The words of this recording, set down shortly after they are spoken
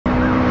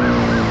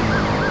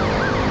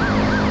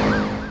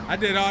I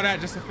did all that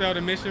just to fail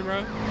the mission,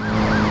 bro.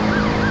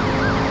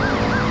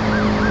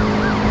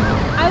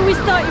 I always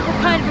thought you were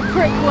kind of a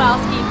prick,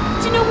 Kowalski.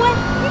 But you know what?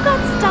 You got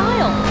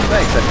style.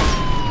 Thanks.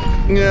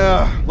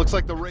 Yeah, looks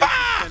like the race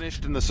is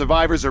finished and the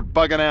survivors are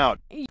bugging out.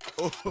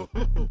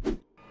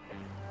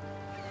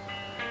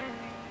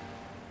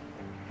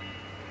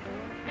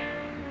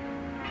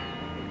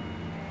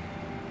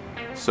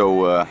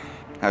 So,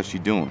 how's she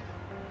doing?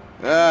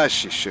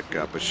 She's shook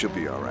up, but she'll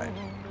be all right.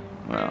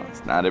 Well,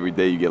 it's not every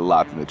day you get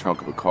locked in the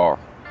trunk of a car.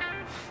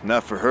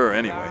 Not for her,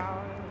 anyway.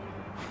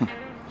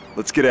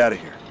 Let's get out of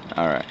here.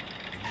 All right.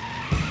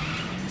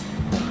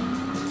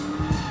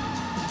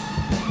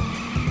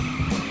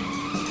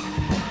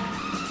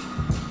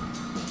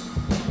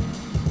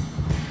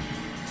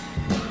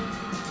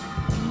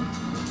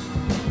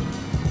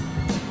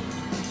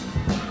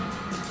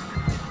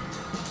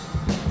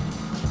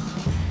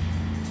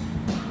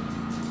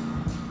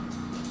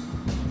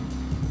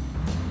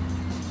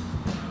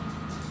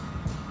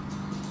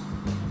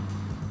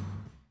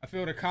 I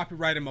feel the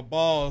copyright in my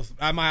balls.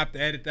 I might have to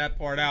edit that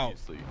part out.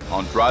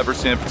 On Driver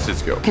San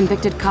Francisco.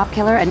 Convicted cop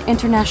killer and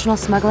international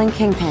smuggling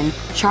kingpin,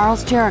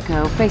 Charles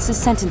Jericho faces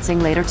sentencing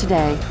later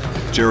today.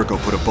 Jericho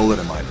put a bullet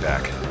in my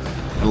back.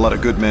 And a lot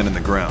of good men in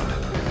the ground.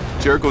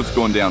 Jericho's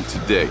going down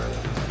today.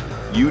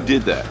 You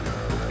did that.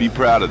 Be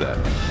proud of that.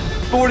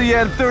 40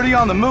 out of 30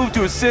 on the move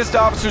to assist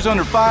officers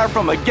under fire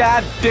from a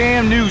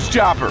goddamn news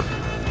chopper.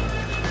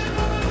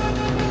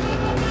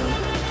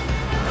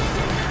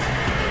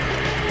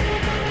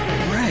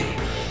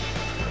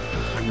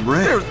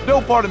 Ray. There's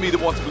no part of me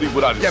that wants to believe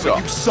what I just saw. Yeah,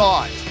 but you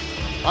saw it.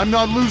 I'm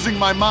not losing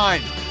my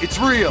mind. It's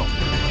real.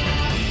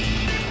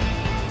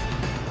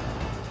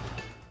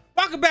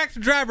 Welcome back to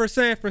Driver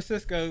San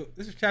Francisco.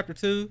 This is chapter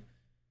 2.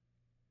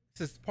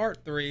 This is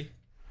part 3.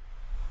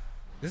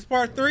 This is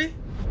part 3? This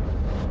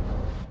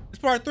is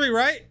part 3,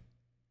 right?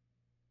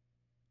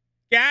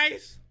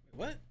 Guys?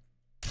 What?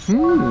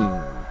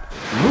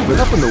 Moving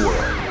up in the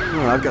world.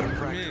 Oh, I've got to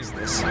practice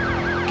this.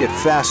 Get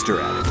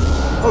faster at it.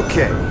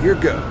 Okay, here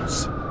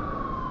goes.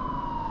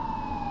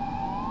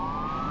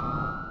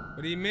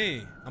 What do you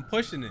mean? I'm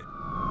pushing it.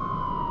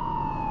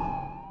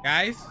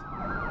 Guys?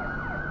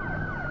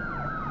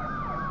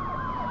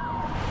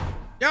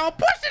 Yo, I'm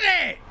pushing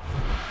it!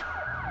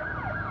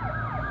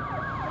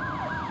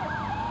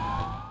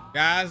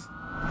 Guys,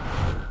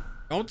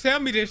 don't tell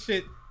me this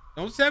shit.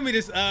 Don't tell me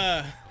this,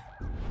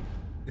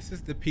 this is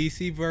the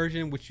PC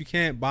version, which you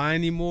can't buy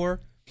anymore.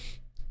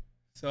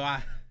 So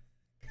I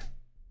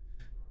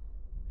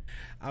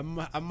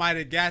might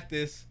have got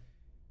this,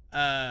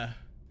 the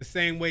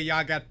same way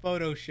y'all got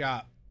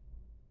Photoshop.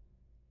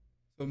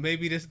 So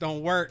maybe this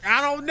don't work.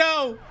 I don't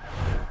know.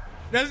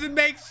 Doesn't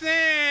make sense.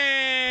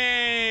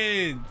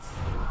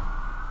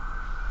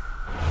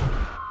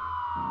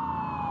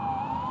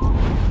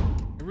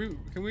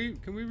 Can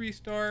we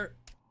restart?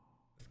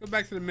 Let's go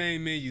back to the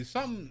main menu.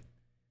 Something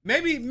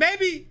maybe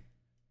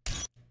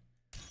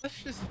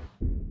let's just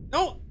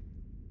don't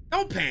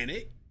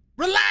panic.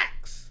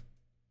 Relax.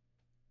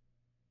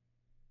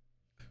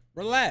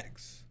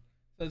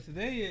 So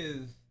today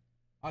is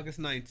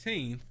August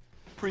 19th.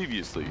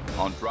 Previously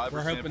on Driver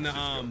We're San hoping to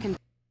Francisco.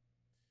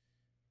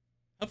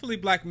 hopefully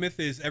Black Myth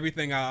is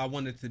everything I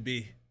want it to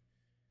be.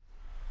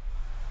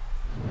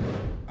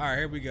 All right,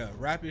 here we go.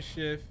 Rapid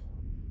shift.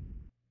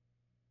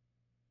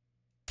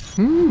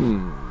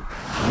 Moving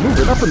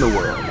up in the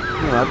world.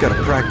 Oh, I've got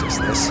to practice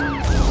this.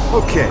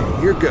 Okay,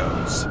 here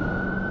goes.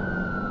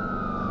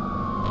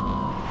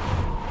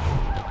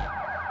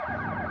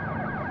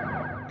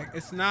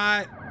 It's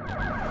not.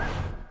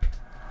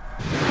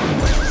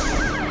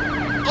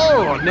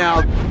 Oh,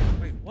 now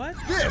Wait, what?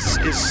 this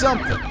is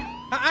something.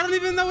 I don't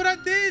even know what I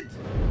did.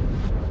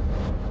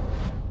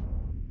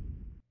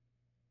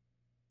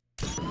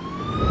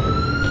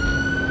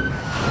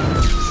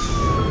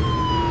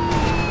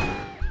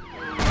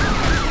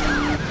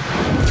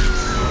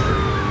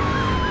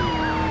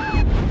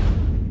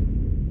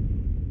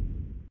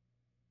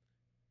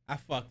 I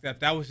fucked up.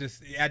 That was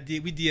just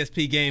we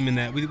DSP gaming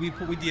that. We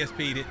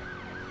DSP'd it.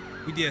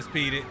 We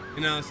DSP'd it.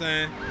 You know what I'm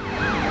saying?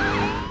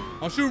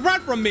 Don't you run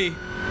from me.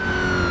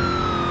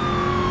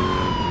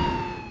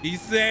 He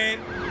said,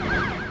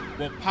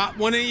 "Well, pop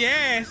one in your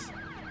ass.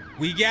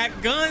 We got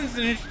guns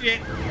and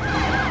shit."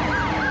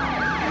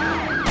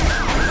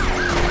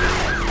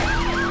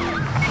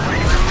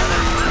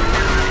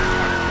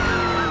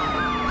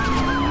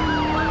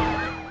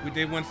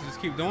 They want to just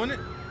keep doing it?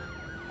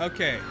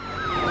 Okay.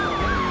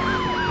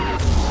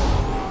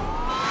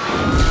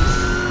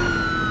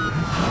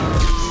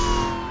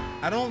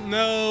 I don't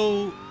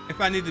know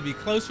if I need to be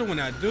closer when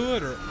I do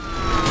it or...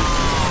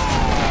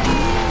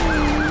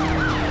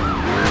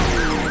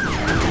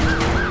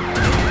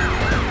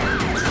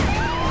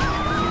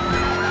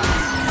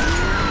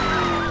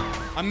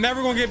 I'm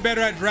never gonna get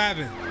better at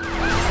driving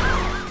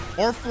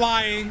or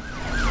flying.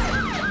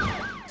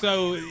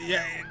 So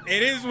yeah,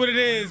 it is what it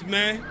is,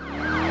 man.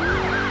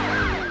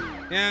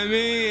 You know what I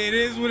mean? It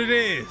is what it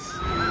is.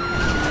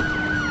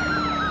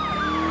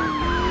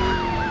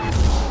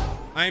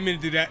 I ain't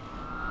meant to do that.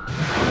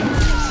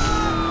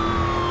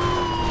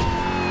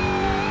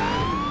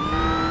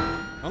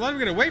 Don't let him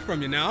get away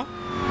from you now.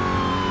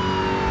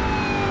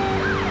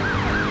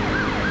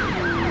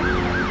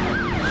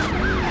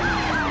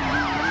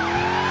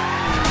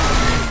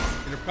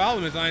 And the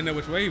problem is I didn't know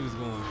which way he was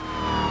going.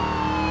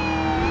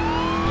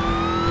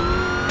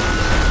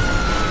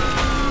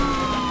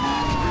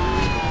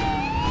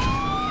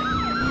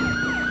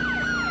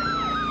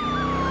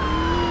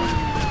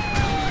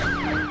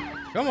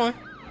 Come on.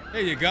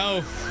 There you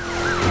go.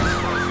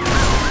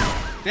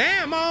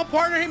 Damn, my old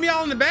partner hit me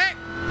all in the back.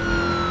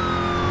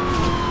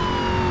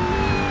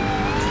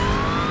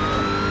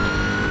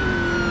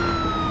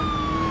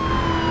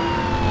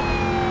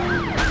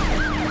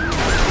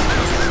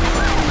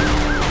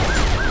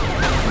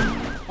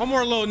 One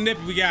more little nip,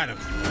 we got him.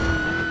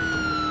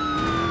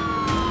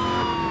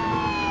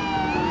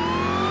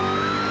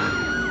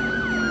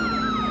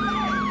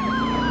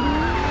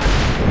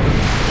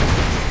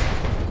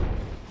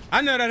 I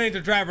know that ain't the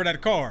driver of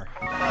that car.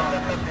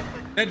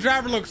 That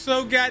driver looked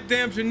so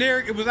goddamn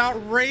generic, it was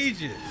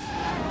outrageous.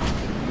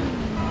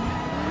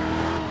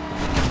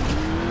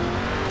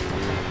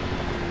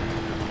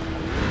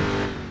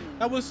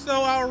 That was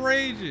so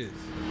outrageous.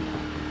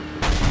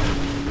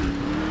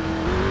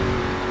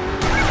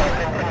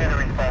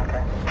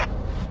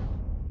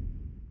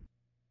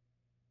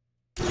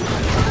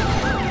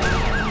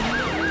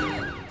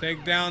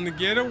 Take down the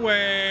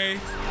getaway.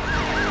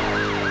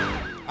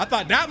 I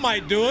thought that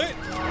might do it.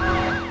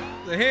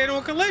 The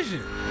head-on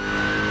collision.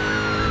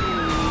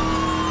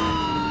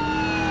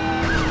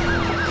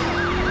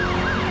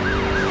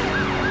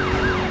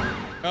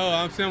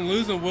 Oh, I'm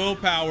losing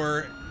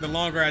willpower the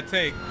longer I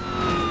take.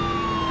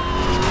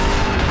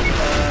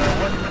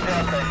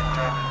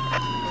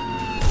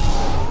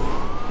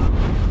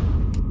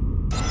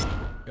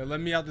 Yo, let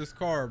me out this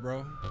car,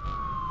 bro.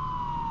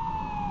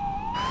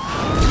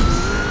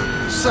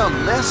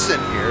 Some mess in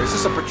here. Is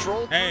this a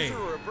patrol cruiser Hey,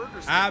 or a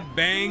burger stand? I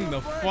banged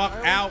the fuck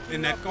out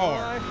in that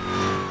car.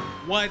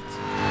 What?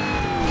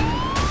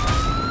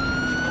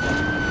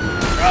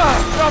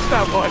 Drop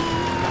that one.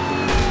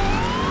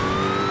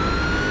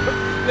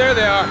 There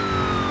they are.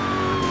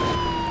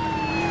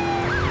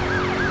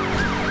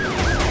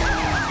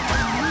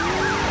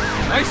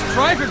 Nice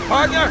driving,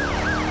 partner.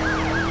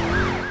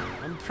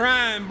 I'm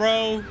trying,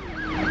 bro.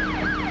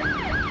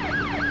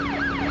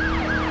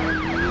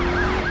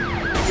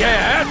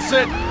 Yeah, that's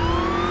it.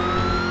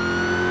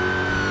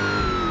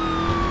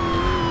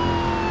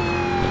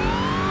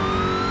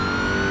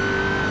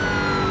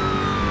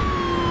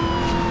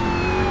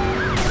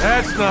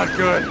 That's not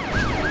good.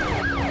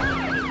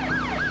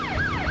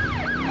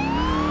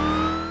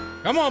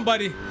 Come on,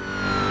 buddy.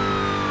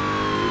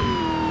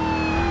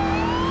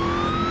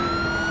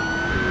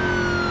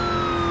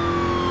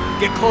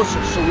 Get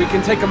closer so we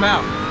can take him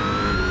out.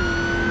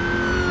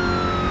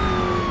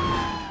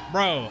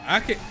 Bro, I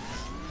can,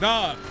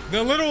 dog,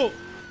 the little,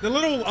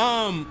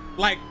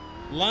 like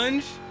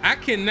lunge, I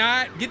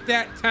cannot get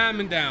that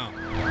timing down.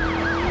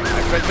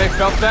 I bet they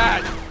felt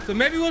that. So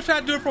maybe we'll try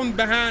to do it from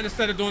behind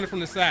instead of doing it from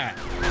the side.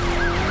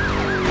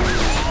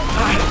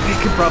 We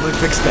could probably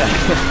fix that.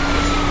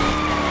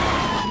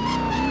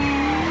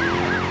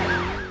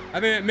 I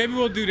mean, maybe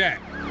we'll do that.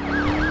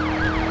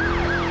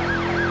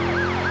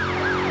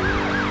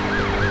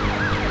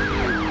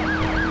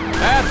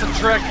 That's a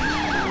trick.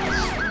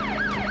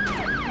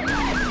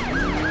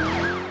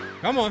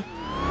 Come on.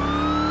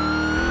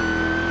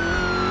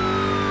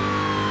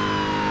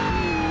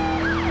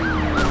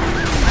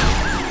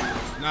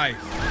 Nice.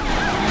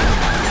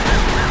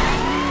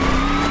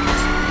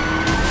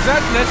 Is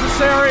that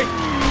necessary?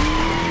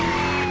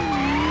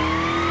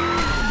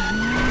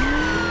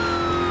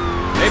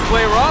 They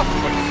play rough,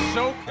 but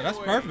so Oh, that's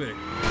perfect.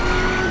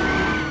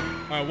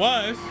 Oh, it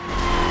was.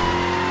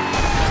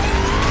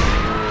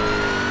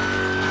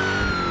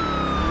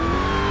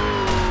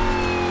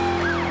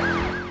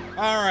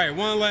 All right,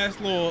 one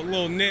last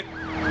little nip. Guess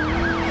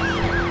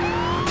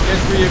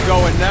where you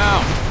going now?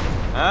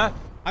 Huh?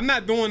 I'm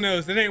not doing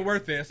those. It ain't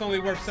worth it. It's only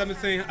worth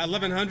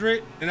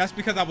 1100, and that's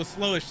because I was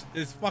slow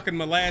as fucking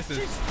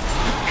molasses.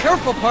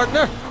 Careful,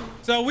 partner.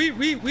 So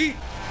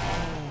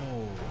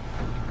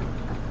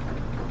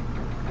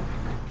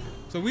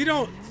So we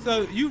don't.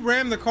 So you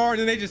ram the car and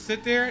then they just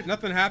sit there.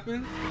 Nothing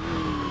happens.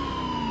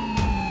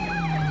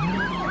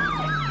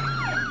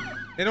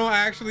 They don't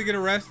actually get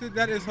arrested.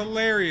 That is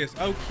hilarious.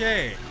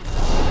 Okay.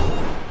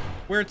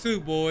 Where to,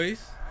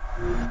 boys?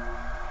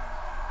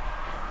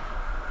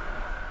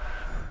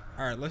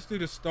 All right, let's do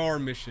the star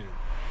mission.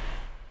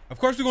 Of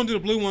course, we're gonna do the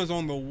blue ones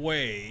on the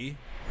way.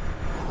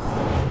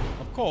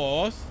 Of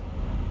course.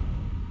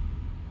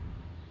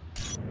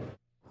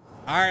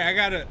 All right, I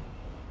gotta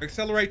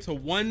accelerate to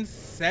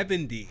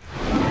 170.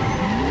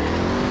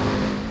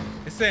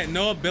 It said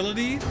no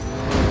abilities.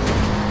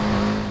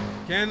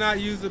 Cannot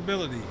use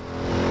ability.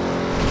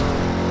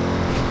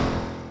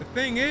 The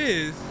thing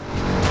is,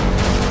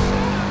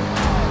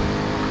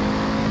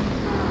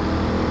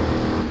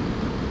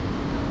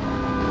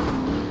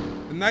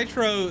 the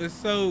nitro is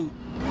so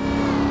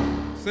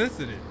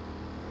sensitive.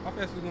 How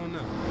fast are we going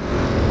now?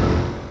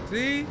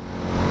 See?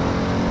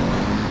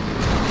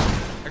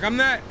 I Like I'm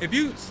not, if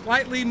you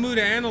slightly move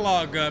the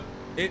analog up,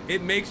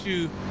 it makes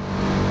you,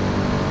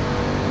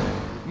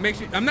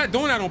 I'm not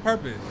doing that on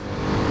purpose.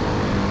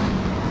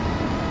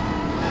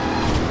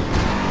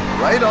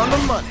 Right on the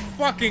money.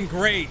 Fucking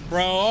great,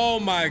 bro. Oh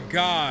my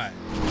God.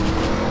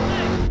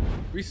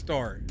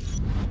 Restart.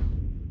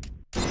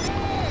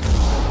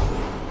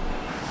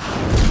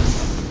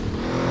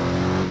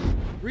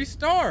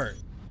 Restart.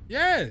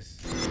 Yes.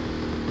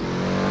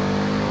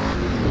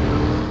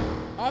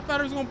 Oh, I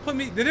thought it was gonna put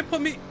me. Did it put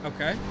me?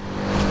 Okay.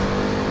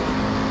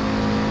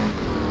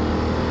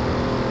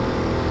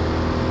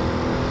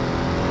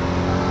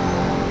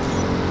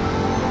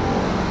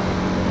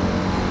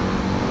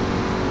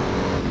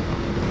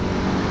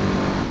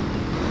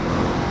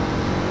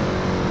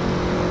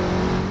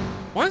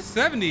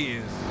 $170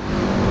 is.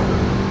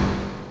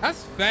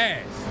 That's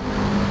fast.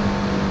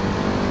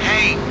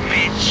 Hey,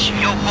 bitch,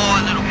 your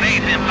boy Little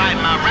Baby been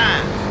biting my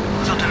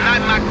rhymes. So tonight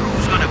my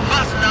crew's gonna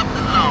bust up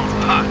the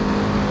launch party.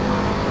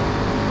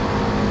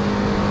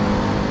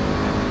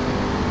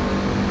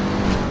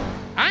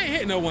 I ain't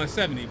hitting no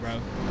 170, bro.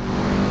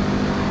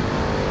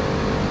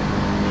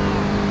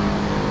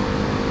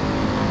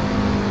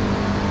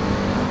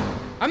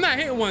 I'm not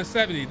hitting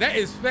 170. That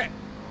is fat.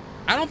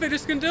 I don't think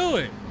this can do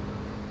it.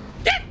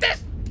 Get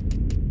this!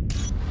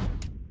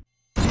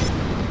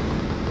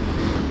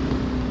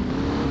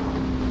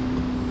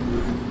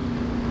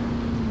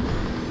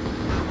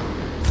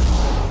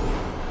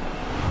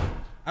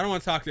 I don't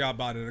want to talk to y'all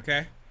about it,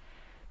 okay?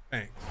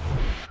 Thanks.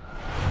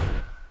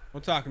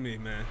 Don't talk to me,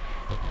 man.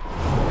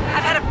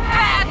 I've had a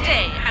bad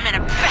day. I'm in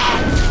a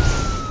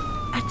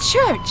bad... A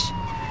church?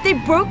 They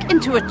broke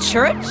into a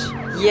church?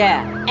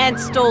 Yeah, and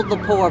stole the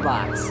poor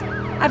box.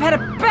 I've had a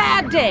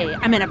bad day.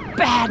 I'm in a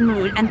bad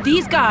mood, and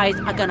these guys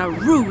are gonna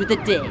rue the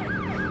day.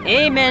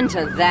 Amen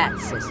to that,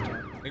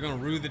 sister. They're gonna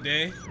rue the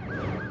day?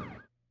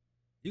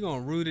 You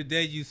gonna rue the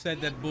day you said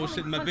that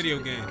bullshit in my video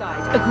game.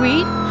 Guys,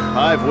 agreed?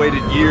 I've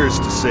waited years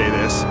to say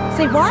this.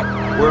 Say what?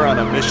 We're on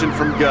a mission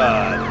from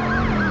God.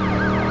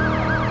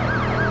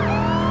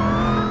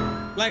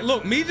 Like,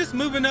 look, me just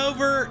moving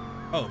over.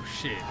 Oh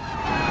shit.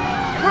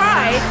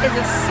 Pride is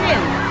a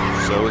sin.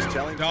 So is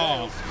telling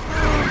Dog.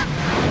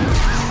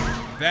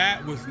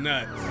 That was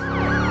nuts.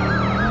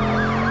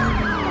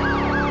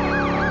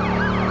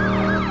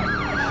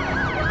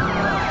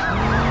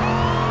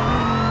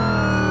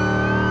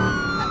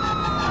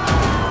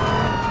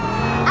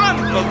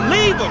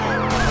 Unbelievable!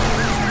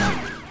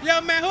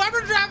 Yo, man,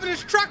 whoever driving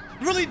this truck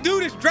really do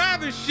this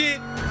driving shit.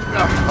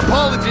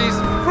 Apologies.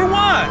 For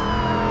what?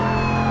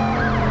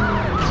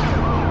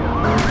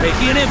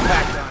 Making an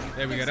impact on you.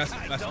 There we go. That's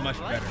much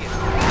better.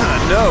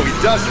 No, he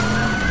doesn't.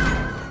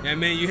 Yeah,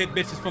 man, you hit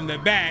bitches from the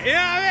back. You know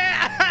what I mean?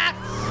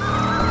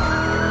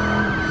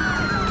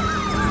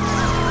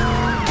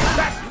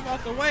 Move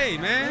out the way,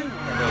 man.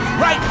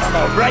 Right on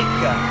the right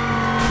guy.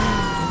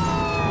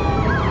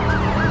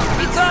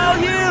 It's all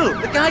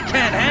you! The guy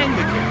can't hang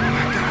with you.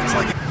 It's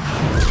like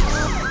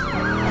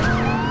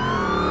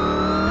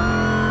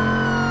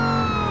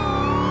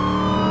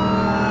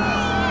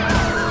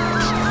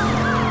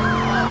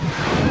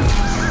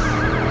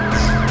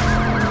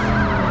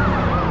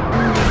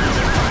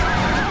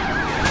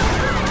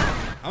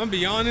I'm gonna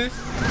be honest.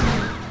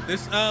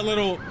 This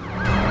little,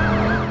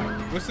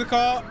 what's it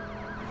called?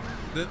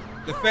 The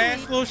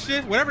fast little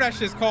shit, whatever that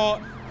shit's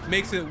called,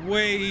 makes it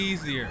way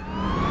easier.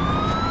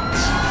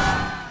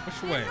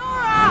 Which way?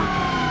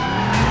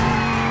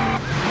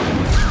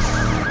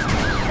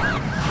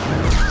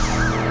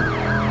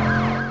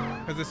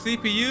 Because the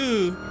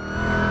CPU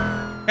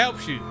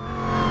helps you.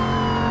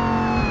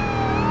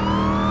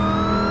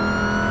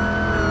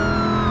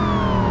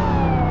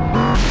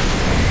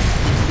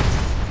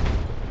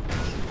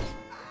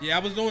 Yeah, I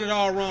was doing it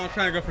all wrong,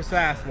 trying to go for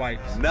side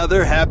swipes.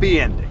 another happy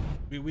ending.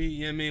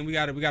 Yeah, I mean, we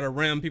gotta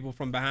ram people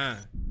from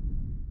behind.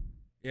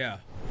 Yeah.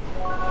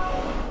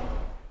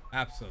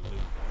 Absolutely.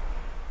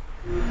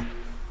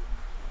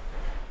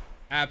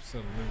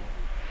 Absolutely.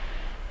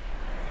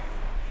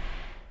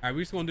 All right,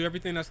 we're just gonna do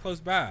everything that's close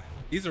by.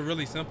 These are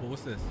really simple.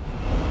 What's this?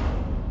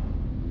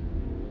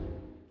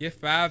 Get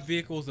 5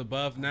 vehicles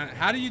above 9.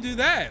 How do you do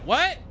that?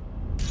 What?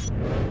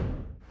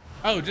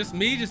 Oh, just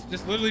me?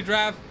 Just literally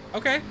drive?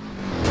 Okay.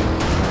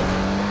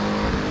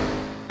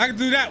 I can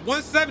do that.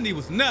 170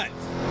 was nuts.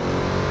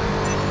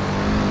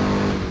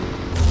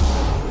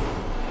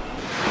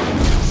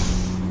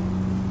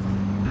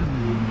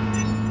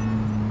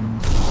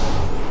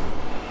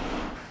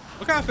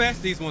 Look how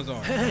fast these ones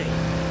are. Hey,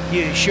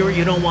 you sure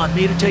you don't want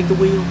me to take the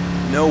wheel?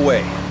 No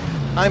way.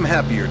 I'm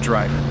happier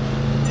driving.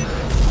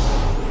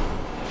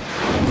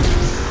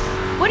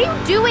 What are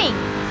you doing?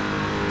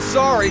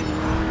 Sorry.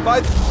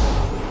 Bye.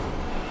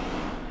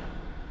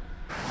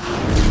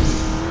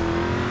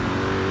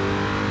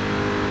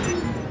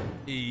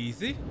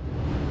 Easy.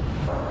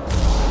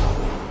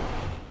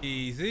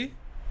 Easy.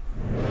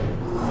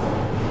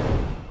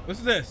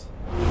 What's this?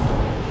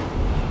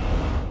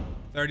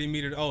 30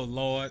 meters. Oh,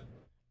 Lord.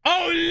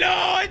 Oh,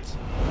 Lord!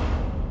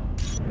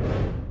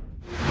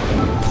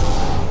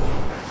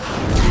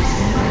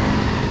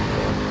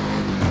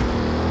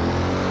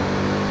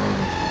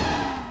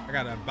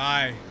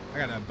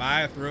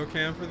 buy a thrill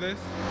cam for this.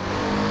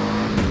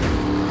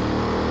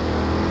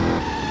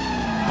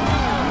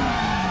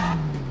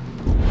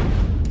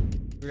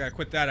 We gotta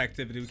quit that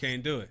activity. We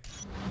can't do it.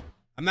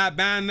 I'm not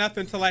buying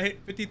nothing until I hit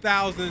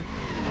 50,000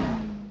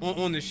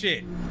 on the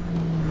shit.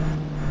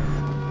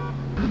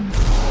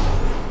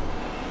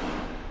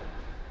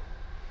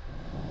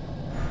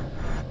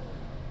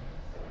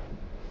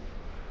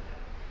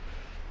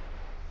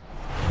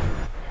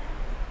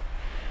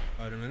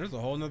 Wait a minute, there's a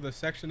whole nother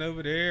section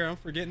over there I'm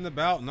forgetting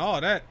about and all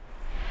that.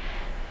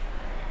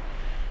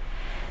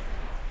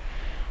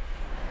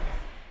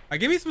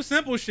 Give me some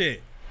simple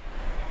shit.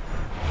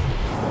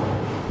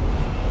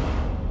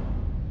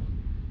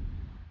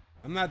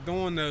 I'm not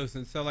doing those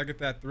until I get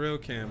that thrill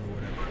cam or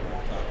whatever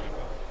we're talking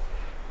about.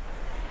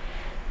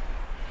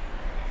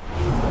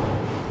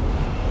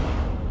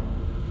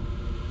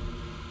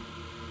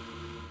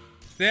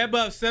 Stay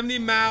above 70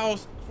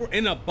 miles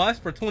in a bus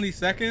for 20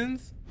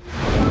 seconds?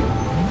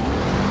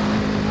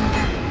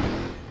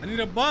 I need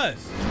a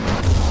bus.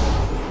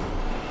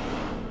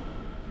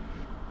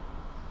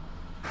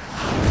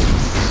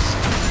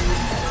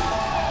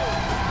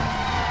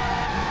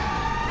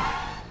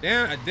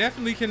 Damn, I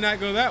definitely cannot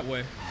go that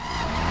way.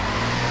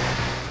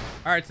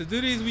 All right, to do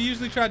these, we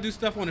usually try to do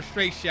stuff on a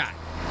straight shot.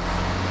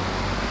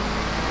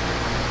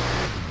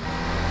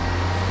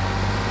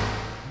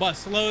 But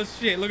slow as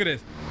shit. Look at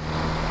this.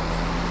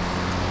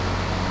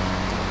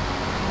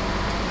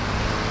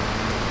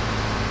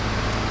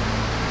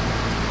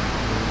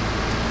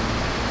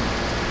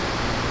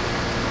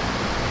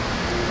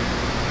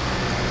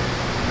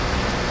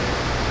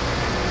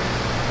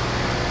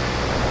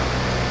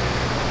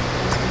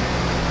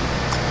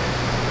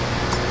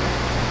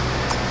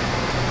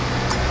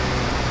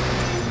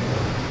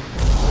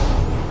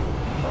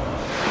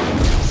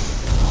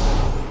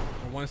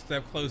 One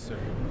step closer.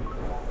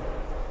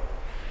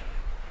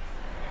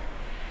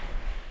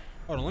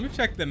 Hold on, let me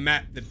check the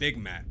map, the big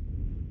map.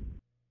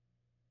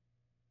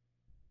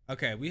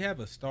 Okay, we have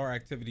a star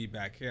activity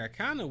back here. I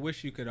kind of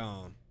wish you could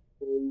oh,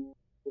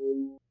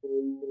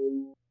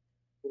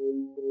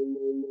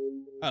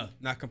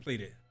 not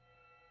completed.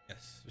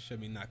 Yes, it should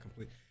be not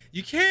complete.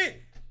 You can't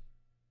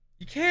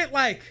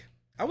like,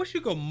 I wish you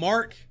could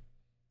mark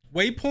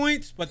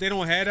waypoints, but they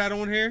don't have that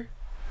on here,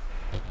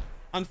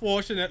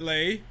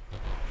 unfortunately.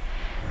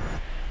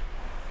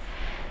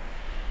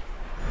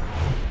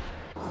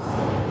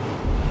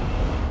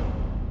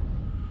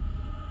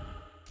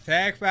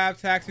 Tag 5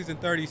 taxis in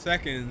 30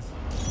 seconds.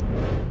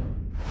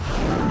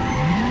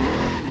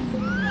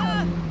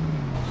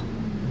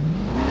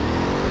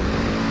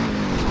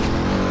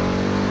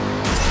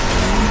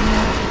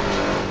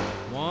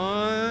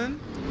 One,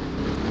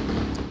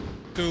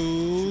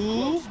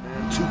 two.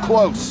 Too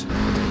close.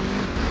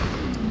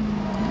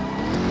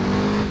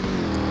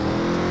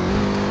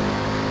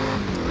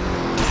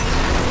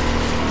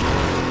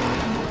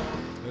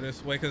 Go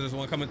this way because there's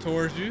one coming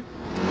towards you.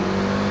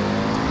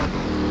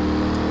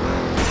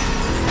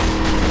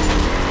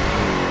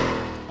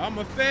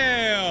 I'ma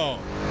fail.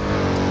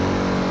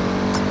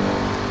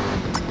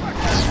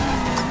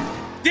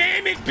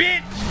 Damn it,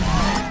 bitch!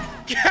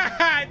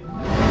 God!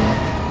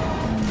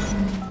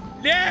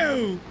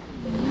 No!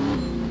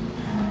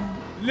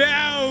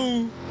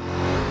 No!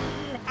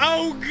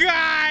 Oh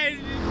God!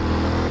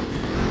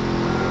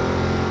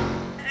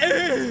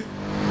 Ugh.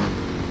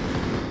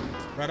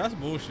 Bro, that's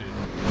bullshit.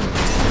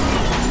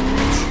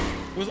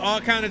 There was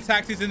all kind of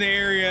taxis in the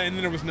area, and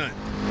then there was none.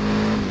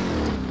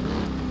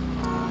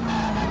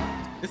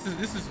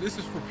 This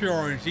is for pure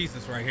orange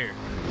Jesus right here.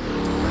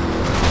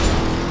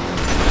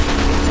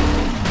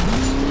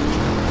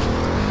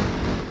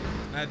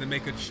 I had to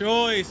make a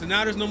choice, and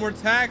now there's no more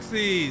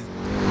taxis.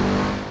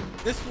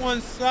 This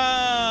one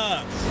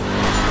sucks.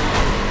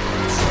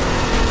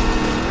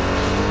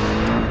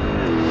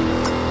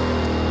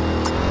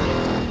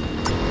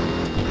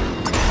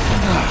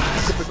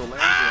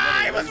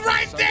 It was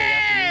right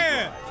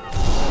there.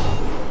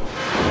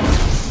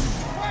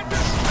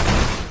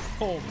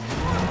 Oh.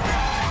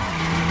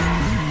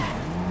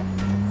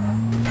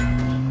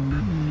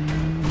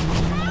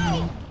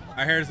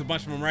 I hear there's a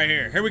bunch of them right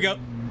here. Here we go.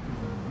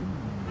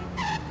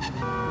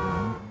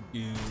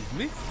 Excuse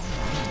me.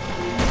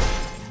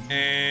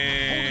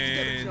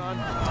 And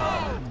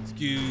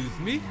excuse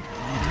me.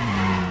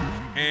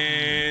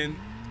 And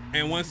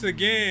once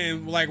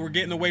again, like we're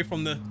getting away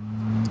from the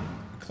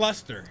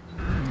cluster.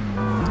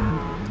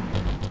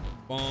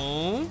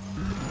 Boom.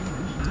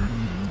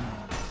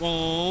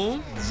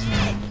 Boom.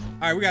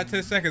 All right, we got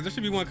 10 seconds. There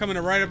should be one coming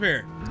up right up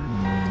here.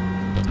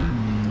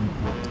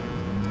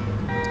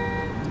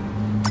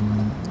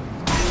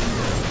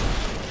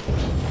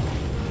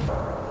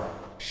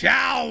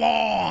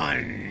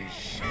 Challenge.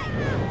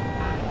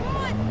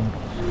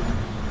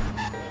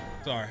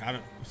 Sorry,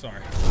 I'm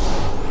sorry.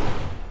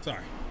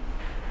 Sorry.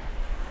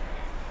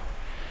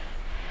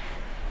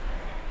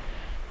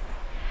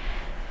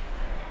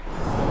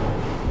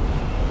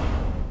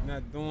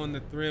 Not doing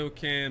the thrill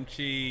cam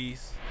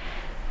cheese.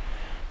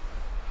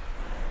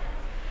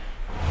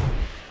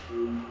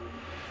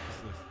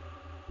 What's this?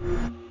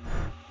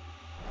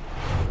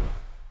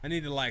 I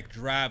need to like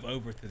drive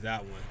over to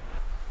that one.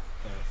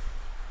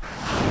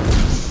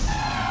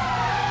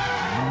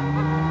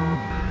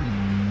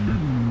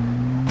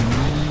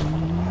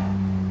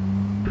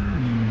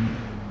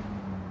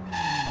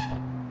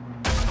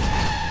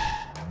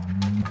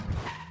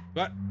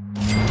 What?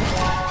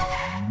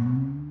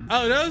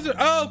 Oh, those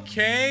are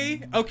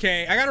okay.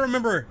 Okay, I gotta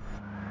remember.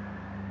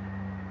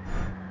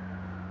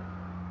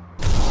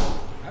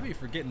 I be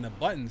forgetting the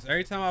buttons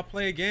every time I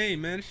play a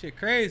game, man. This shit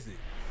crazy.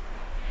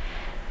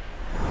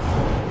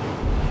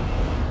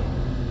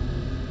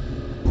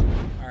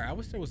 Alright, I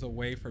wish there was a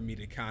way for me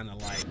to kind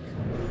of like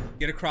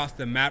get across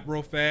the map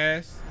real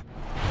fast.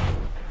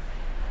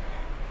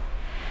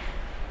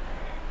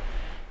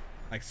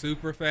 Like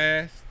super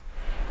fast.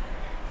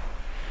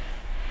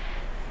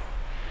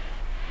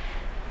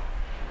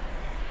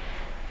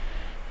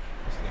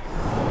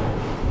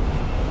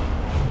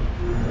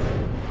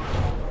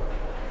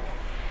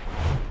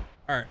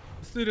 All right,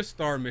 let's do the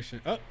star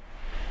mission. Oh,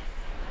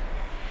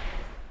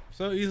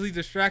 so easily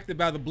distracted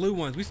by the blue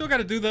ones. We still got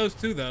to do those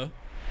too, though.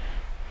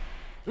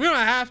 We don't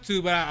have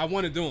to, but I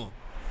want to do them.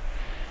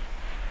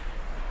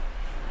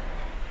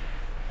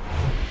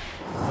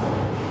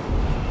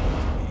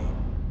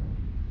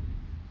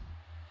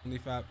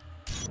 $25.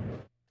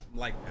 I'm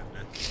like that,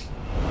 man.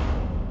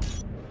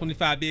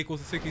 25 vehicles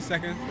in 60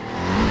 seconds.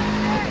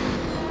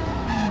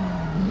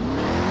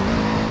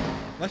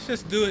 Let's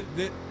just do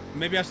it.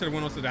 Maybe I should have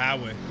went onto the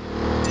highway.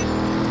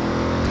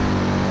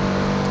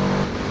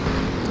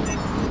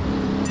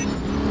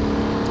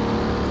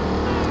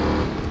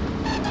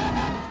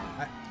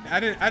 I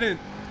didn't,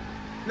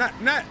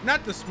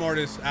 not the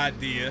smartest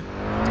idea.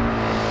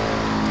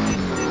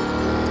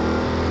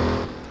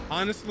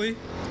 Honestly.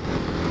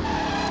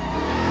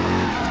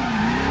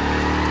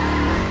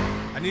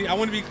 I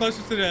want to be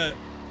closer to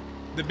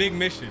the big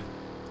mission.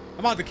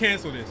 I'm about to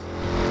cancel this.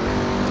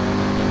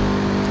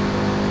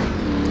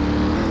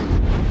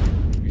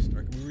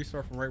 Restart. Can we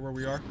restart from right where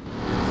we are?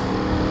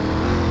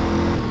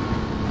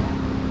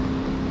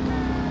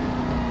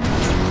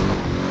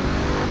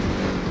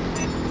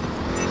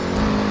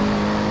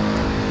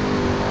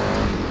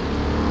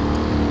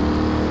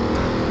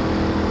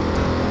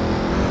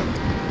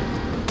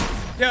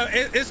 Yo,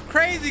 it's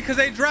crazy because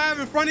they drive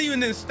in front of you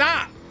and then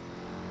stop.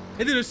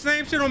 They do the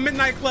same shit on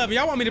Midnight Club.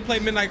 Y'all want me to play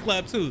Midnight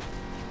Club too.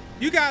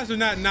 You guys are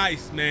not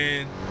nice,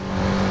 man.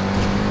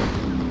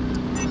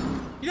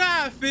 You know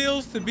how it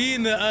feels to be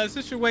in the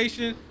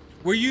situation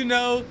where you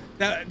know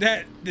that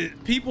the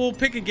people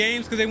picking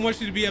games because they want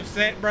you to be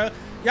upset, bro.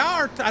 Y'all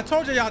are, I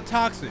told you, y'all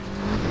toxic.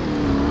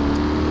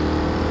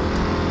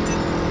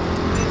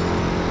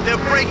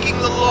 They're breaking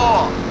the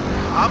law.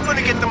 I'm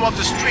gonna get them off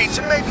the streets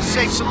and maybe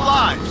save some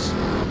lives.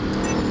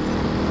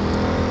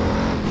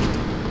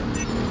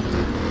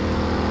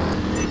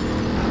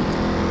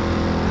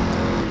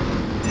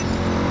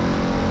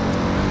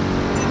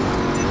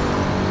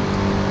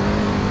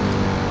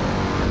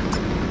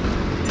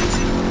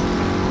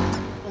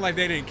 Like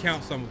they didn't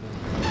count some of them.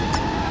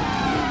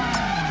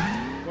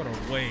 What a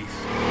waste.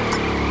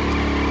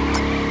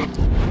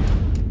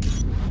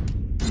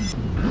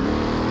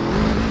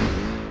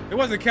 It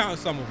wasn't counting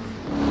some of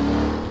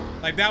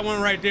them. Like that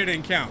one right there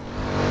didn't count.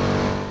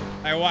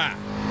 Like why?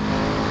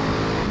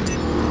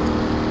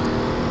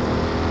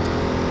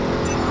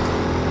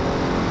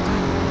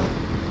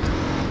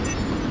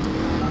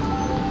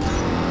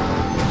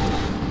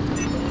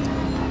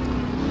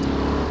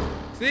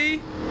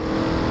 See?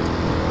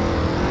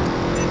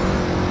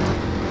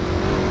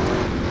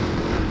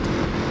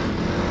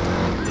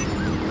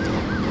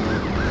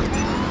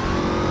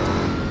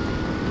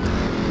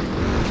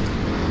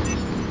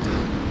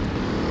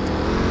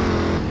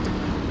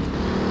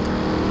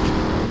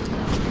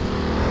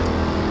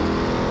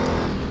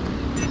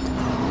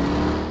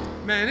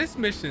 Man, this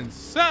mission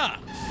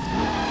sucks.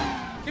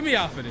 Get me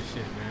off of this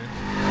shit, man.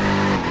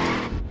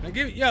 Now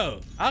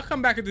yo, I'll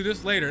come back and do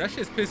this later. That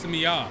shit's pissing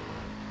me off.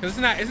 Cause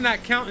it's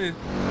not counting.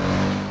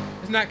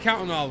 It's not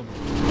counting all of them.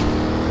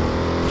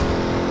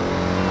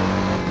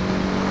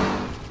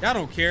 Y'all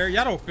don't care.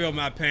 Y'all don't feel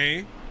my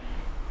pain.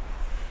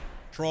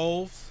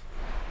 Trolls.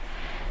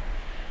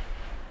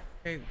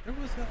 Hey, there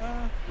was a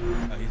oh,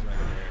 he's right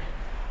over there.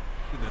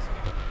 Do this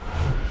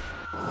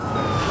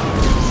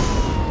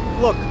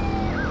one. Look.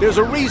 There's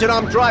a reason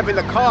I'm driving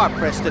the car,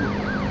 Preston.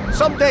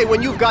 Someday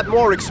when you've got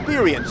more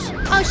experience.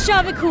 Oh,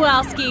 shove it,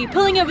 Kowalski.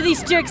 Pulling over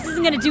these jerks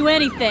isn't gonna do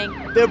anything.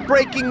 They're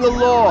breaking the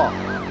law.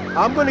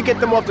 I'm gonna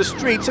get them off the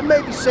streets and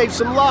maybe save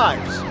some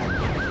lives.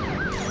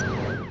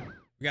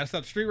 We gotta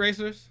stop the street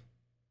racers?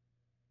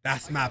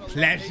 That's my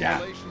pleasure.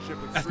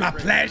 That's my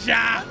pleasure.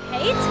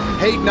 Hate?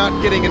 Hate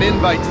not getting an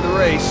invite to the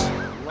race.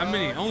 How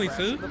many? Only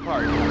 2?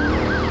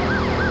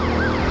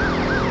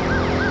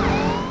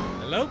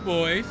 Hello,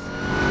 boys.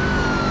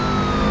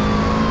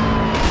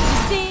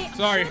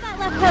 Sorry. That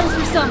left pedals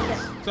for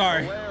something.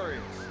 Sorry.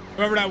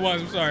 Whoever that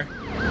was, I'm sorry.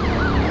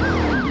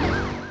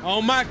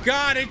 Oh my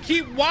God, they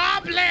keep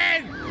wobbling!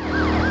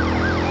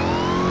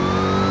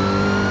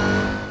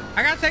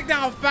 I gotta take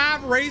down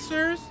 5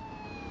 racers?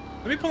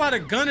 Let me pull out a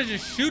gun and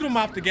just shoot him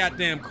off the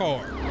goddamn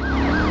car.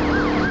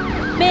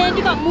 Man,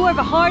 you got more of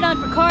a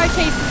hard-on for car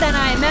chases than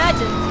I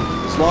imagined.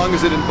 As long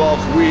as it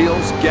involves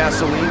wheels,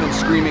 gasoline, and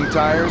screaming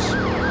tires,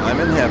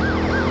 I'm in heaven.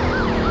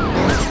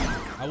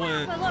 I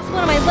lost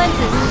one of my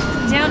lenses.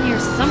 It's down here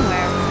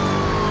somewhere.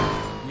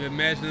 You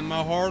imagining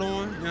my heart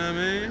on? You know what I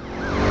mean?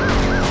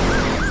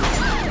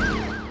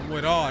 I'm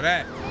with all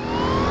that.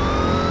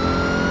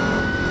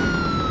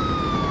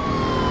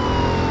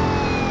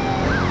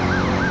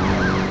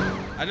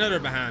 I know they're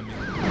behind me.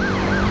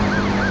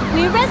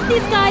 We arrest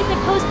these guys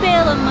and post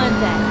bail on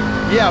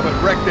Monday. Yeah, but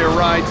wreck their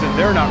rides and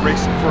they're not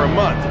racing for a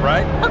month,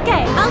 right?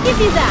 Okay, I'll give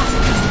you that.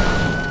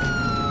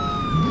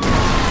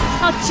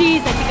 Oh,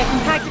 jeez, I think I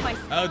compacted my...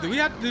 Oh, do we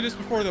have to do this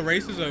before the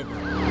race is over?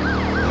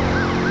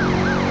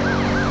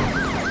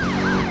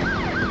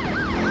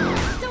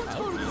 Don't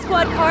total the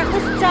squad car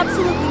unless it's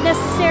absolutely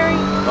necessary.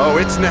 Oh,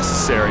 it's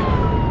necessary.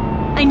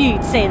 I knew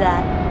you'd say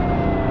that.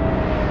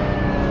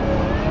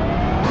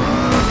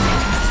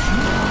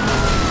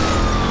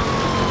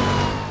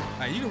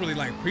 You can really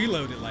like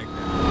preload it like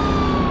that.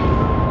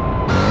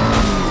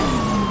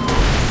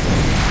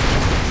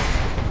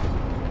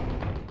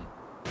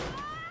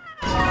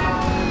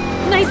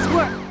 Nice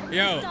work.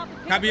 Yo,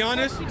 can I be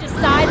honest? You just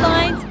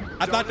sidelines.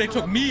 I thought they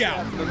took me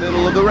out. In the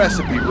middle of the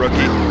recipe,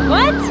 rookie.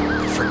 What?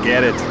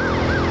 Forget it. The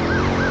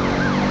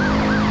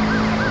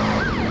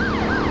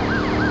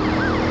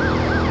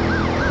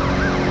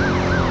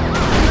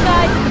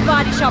guys at the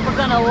body shop are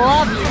gonna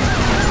love you.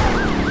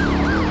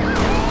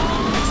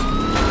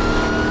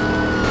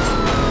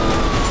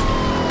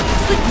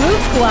 Slick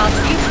moves,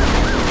 Kowalski.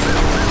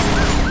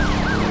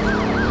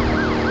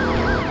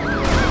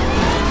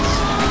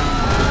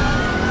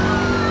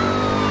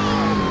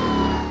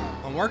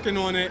 I'm working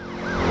on it.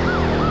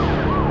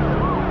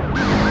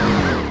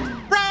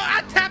 Bro,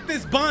 I tapped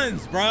his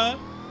buns, bro.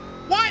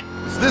 What?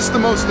 Is this the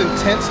most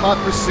intense hot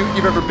pursuit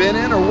you've ever been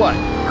in, or what?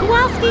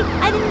 Kowalski,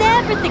 I'd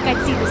never think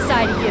I'd see this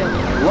side of you.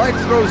 Life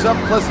throws up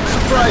pleasant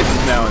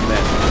surprises now and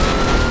then.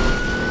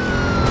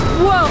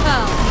 Whoa,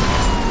 hell.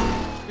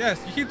 Yes,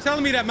 you keep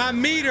telling me that my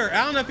meter,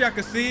 I don't know if y'all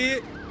can see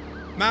it.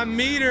 My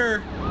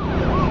meter,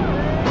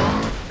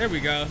 there we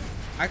go.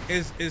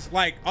 It's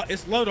like,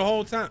 it's low the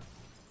whole time.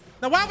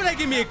 Now, why would they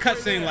give me a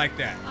cutscene like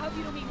that?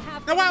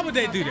 Now, why would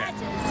they do that?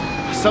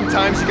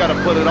 Sometimes you gotta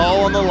put it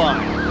all on the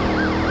line.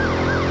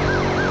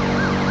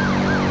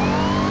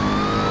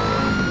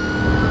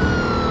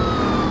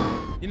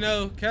 You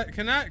know,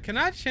 can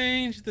I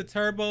change the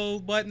turbo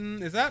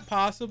button? Is that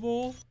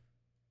possible?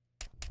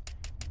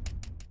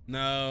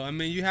 No, I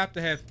mean you have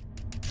to have.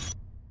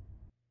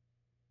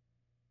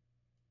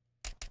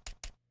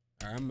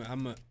 All right,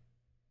 I'm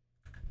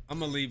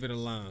gonna leave it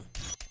alone.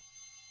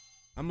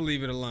 I'm gonna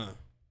leave it alone.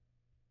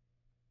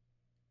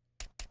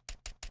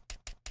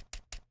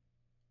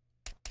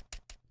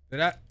 Did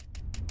I?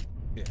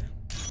 Yeah,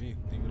 leave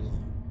it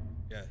alone.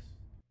 Yes.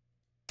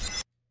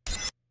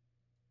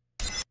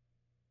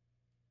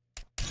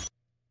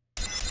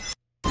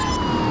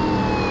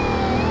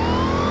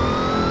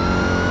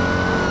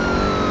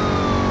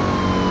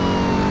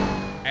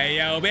 Hey,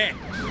 yo, bitch.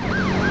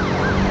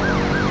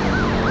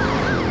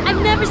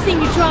 I've never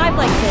seen you drive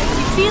like this.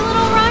 You feeling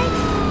all right?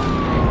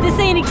 This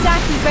ain't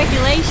exactly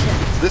regulation.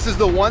 This is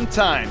the one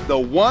time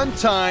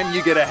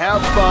you get to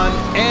have fun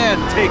and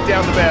take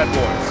down the bad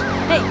boys.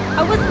 Hey,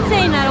 I wasn't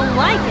saying I don't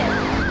like it.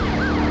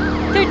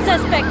 Third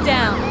suspect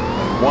down.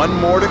 One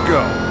more to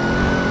go.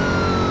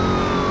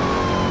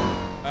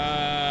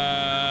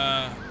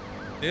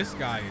 This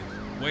guy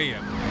is way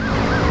up.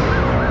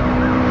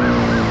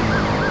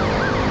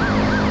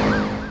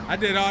 I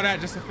did all that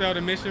just to fail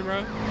the mission,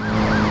 bro.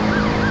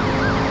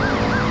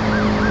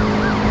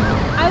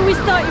 I always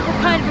thought you were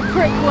kind of a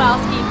prick,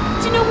 Kowalski.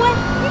 But you know what?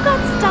 You got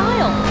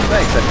style.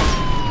 Thanks.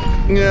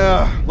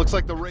 Yeah, looks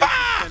like the race is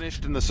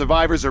finished and the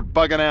survivors are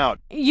bugging out.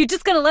 You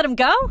just gonna let him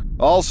go?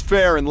 All's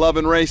fair in love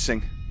and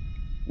racing.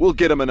 We'll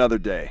get him another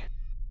day.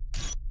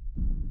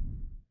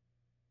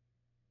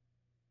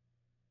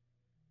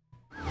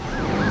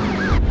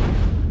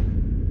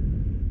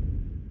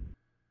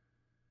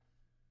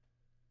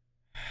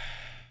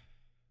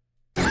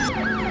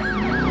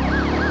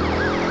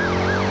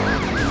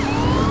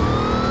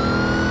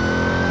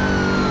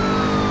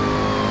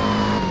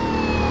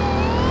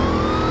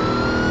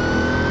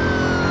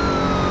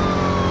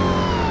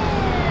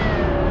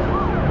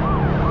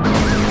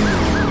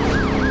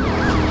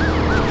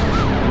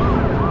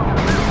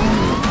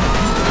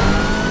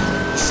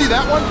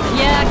 That one?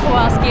 Yeah,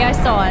 Kowalski, I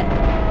saw it.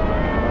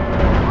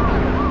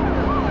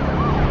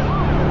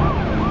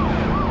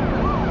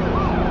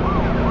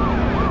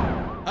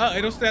 Oh,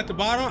 it'll stay at the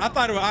bottom? I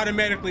thought it would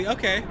automatically,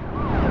 okay.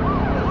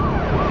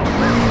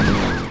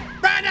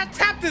 Man, I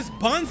tapped his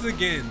buns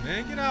again,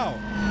 man. Get out.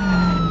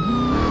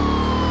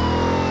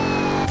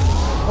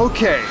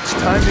 Okay, it's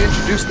time to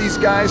introduce these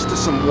guys to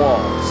some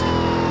walls.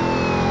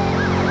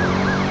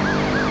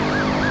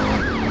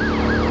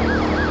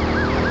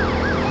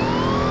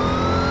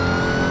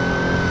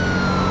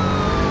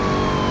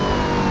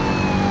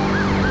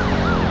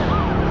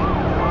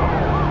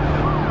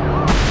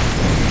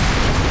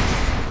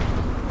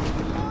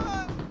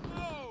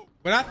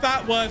 What I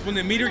thought was when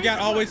the meter got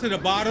all the way to the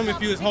bottom,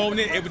 if you was holding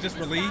it, it would just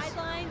release.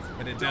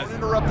 But it doesn't.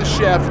 Don't interrupt the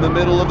chef in the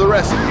middle of the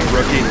recipe,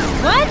 rookie.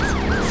 What?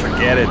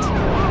 Forget it.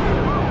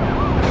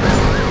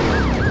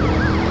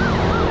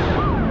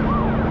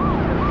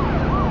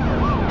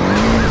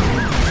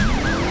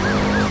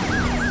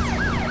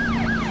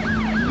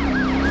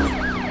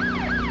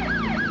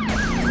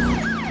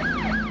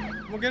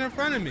 Get in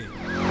front of me.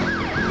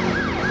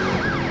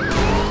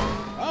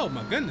 Oh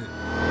my goodness.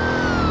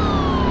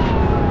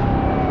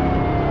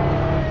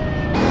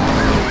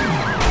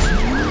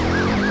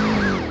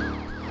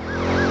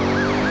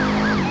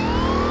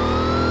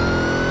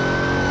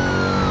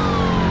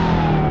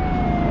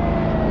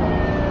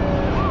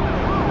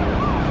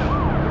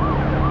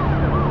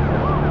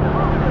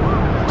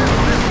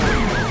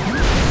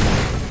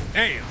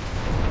 Damn.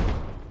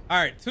 All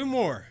right, 2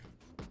 more.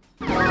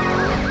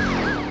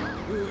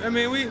 I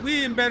mean,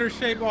 we in better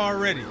shape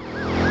already.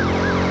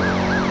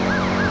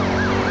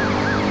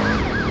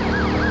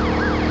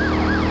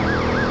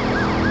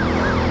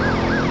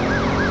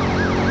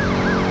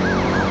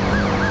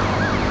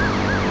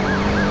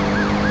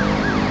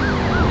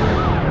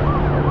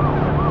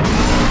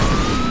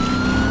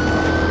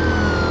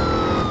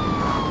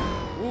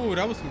 Ooh,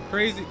 that was some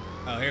crazy.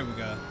 Oh, here we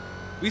go.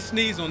 We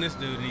sneeze on this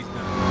dude and he's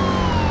done.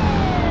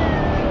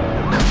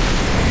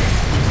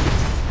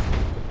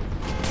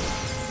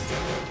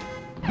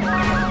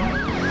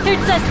 Third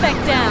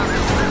suspect down.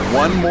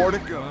 1 more to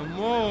go. 1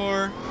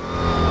 more.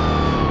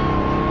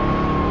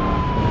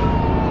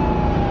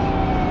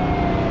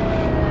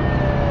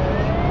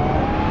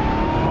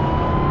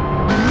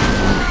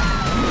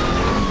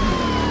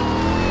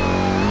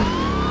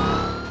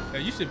 Yeah,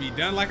 you should be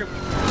done like a...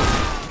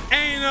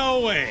 Ain't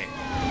no way.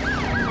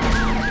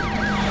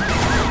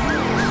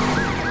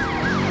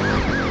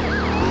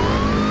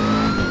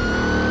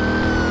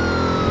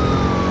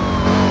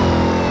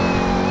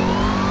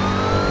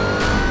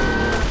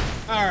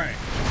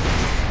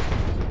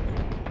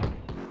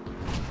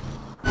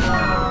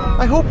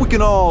 I hope we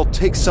can all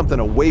take something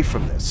away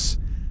from this.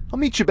 I'll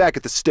meet you back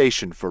at the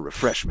station for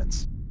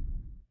refreshments.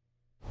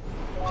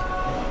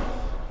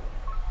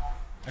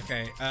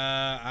 Okay,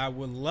 I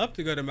would love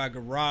to go to my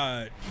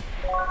garage.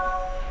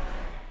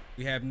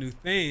 We have new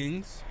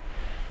things.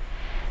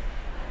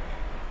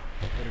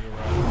 Go to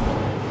garage.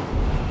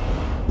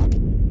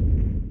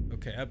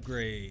 Okay,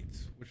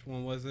 upgrades. Which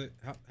one was it?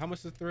 How much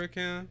is the thread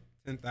count?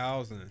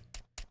 10,000.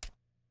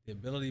 The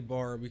ability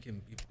bar, we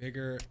can be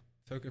bigger.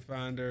 Token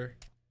finder.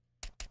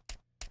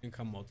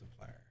 Income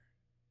multiplier.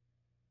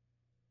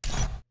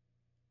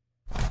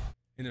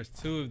 And there's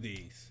 2 of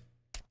these.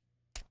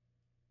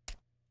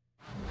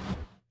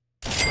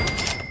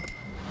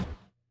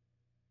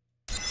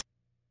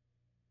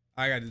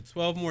 I got to do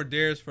 12 more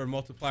dares for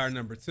multiplier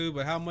number 2,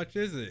 but how much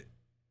is it?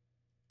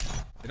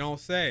 They don't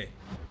say.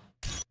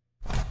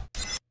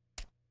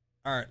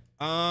 All right.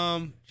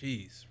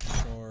 Jeez.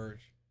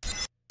 Recharge.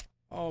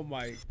 Oh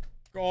my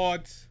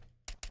God.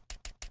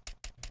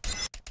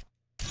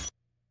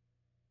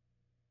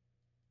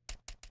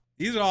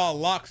 These are all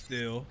locked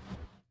still.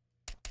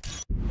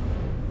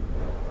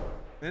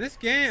 Man, this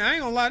game, I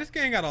ain't gonna lie, this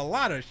game got a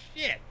lot of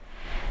shit.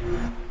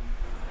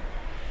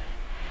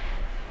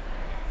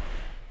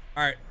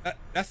 All right,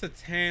 that's a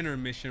Tanner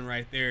mission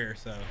right there,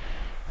 so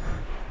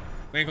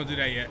we ain't gonna do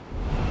that yet.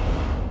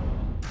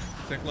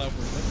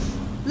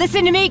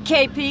 Listen to me,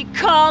 KP,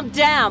 calm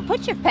down.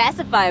 Put your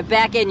pacifier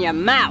back in your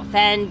mouth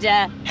and,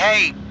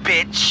 Hey,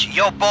 bitch,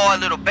 your boy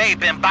Little Babe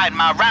been biting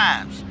my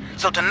rhymes.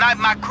 So tonight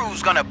my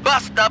crew's gonna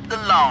bust up the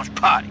launch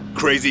party.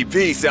 Crazy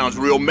P sounds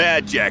real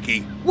mad,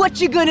 Jackie.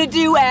 What you gonna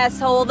do,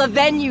 asshole? The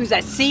venue's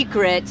a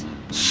secret.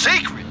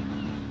 Secret?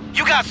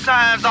 You got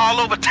signs all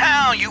over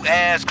town, you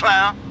ass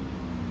clown.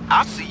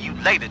 I'll see you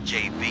later,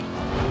 JV.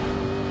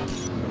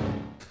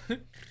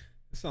 It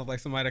sounds like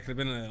somebody that could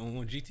have been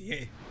on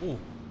GTA. Ooh.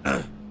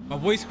 My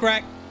voice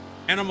cracked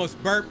and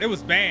almost burped. It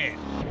was bad.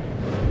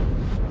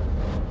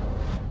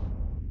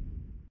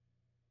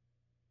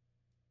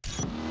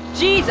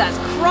 Jesus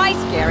Christ,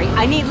 Gary.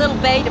 I need Little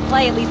Bay to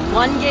play at least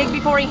 1 gig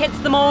before he hits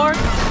the morgue.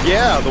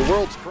 Yeah, the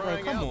world's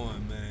crying out. Come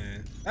on,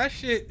 man. That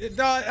shit,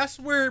 dog, I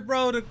swear,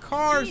 bro, the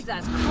cars.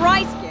 Jesus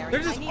Christ, Gary.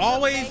 They're just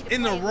always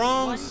in the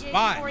wrong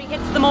spot. Before he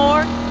hits the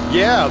morgue.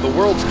 Yeah, the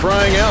world's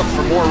crying out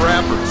for more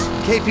rappers.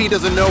 KP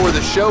doesn't know where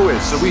the show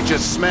is, so we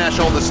just smash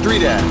all the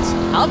street ads.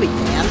 I'll be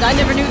damned. I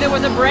never knew there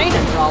was a brain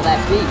under all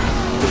that beef.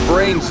 The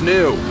brain's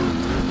new.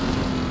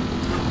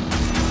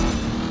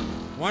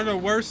 One of the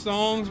worst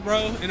songs,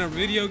 bro, in a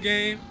video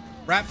game,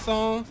 rap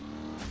songs.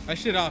 That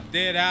shit off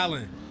Dead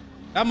Island.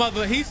 That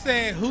mother, he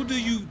said, "Who do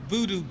you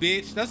voodoo,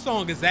 bitch?" That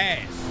song is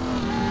ass.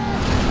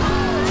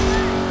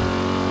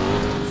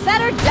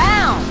 Set her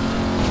down.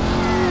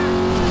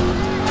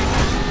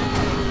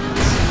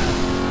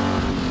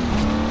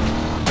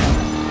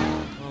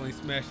 Only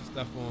smashing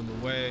stuff on the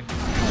way.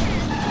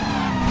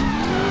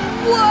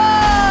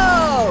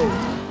 Whoa!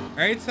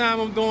 Every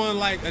time I'm doing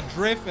like a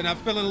drift and I'm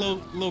feeling a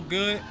little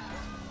good,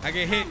 I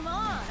get hit.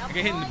 I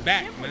get hit in the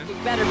back, man.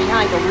 Better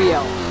behind the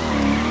wheel.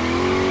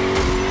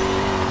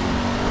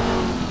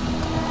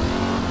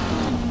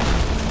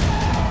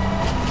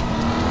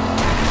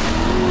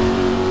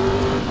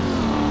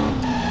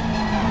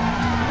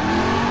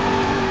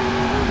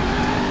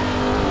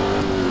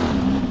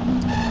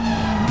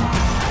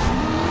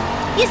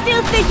 You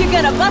still think you're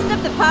gonna bust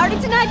up the party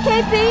tonight,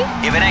 KP?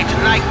 If it ain't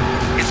tonight,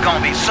 it's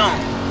gonna be soon.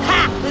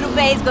 Ha! Little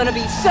Bay's gonna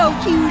be so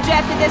huge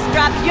after this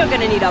drops, you're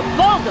gonna need a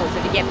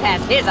bulldozer to get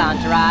past his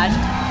entourage.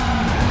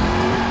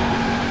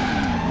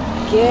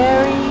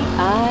 Gary,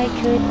 I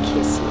could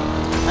kiss you.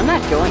 I'm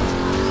not going to,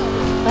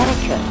 but I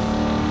could.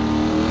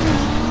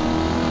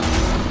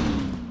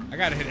 I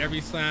gotta hit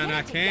every sign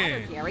I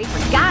can. Gary,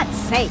 for God's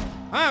sake.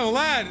 I ain't gonna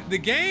lie, the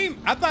game,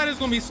 I thought it was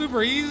gonna be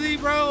super easy,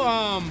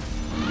 bro.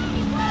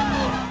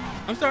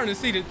 I'm starting to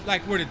see the,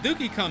 like where the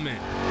dookie come in.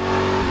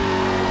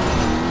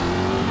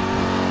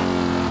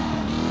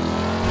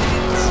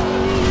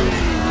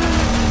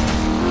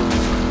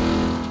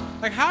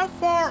 Like, how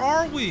far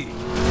are we?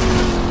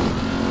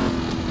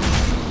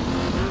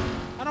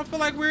 I don't feel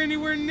like we're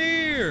anywhere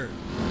near.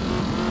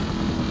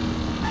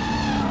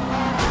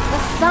 The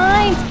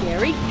signs,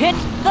 Gary. Hit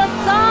the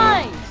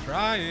signs.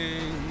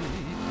 Trying.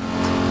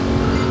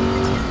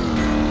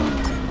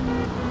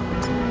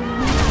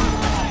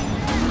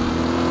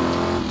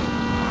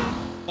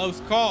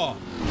 Close call.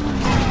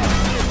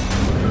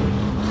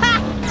 Ha!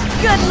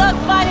 Good luck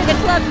finding the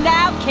club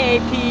now,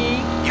 KP.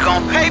 You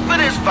gonna pay for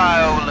this,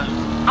 Viola?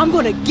 I'm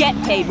gonna get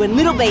paid when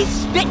Little Bay's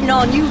spitting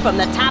on you from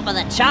the top of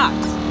the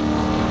charts.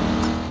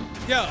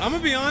 Yo, I'm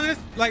gonna be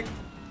honest, like,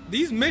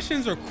 these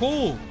missions are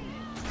cool.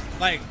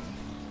 Like,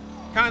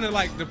 kind of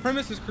like, the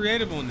premise is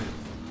creative on this.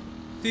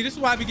 See, this is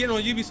why I be getting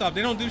on Ubisoft.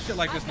 They don't do shit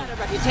like this no more. I've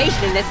got a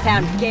reputation in this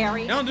town,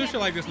 Gary. They don't do shit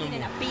like this no more.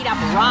 In a beat-up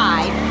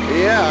ride.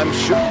 Yeah, I'm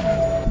sure.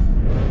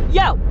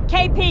 Yo,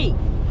 KP,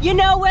 you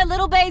know where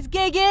Little Bay's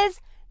gig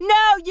is?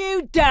 No,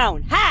 you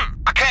don't. Ha!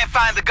 I can't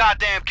find the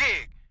goddamn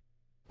gig.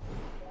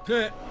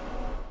 Good.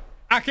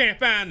 I can't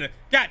find the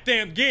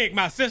goddamn gig,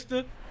 my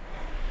sister.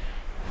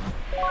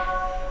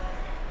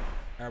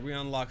 Alright, we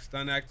unlock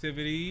stun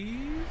activities.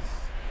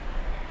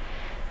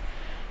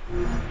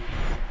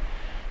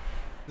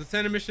 The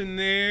center mission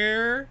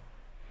there.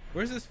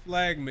 Where's this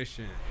flag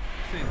mission?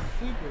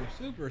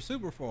 It's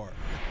super far.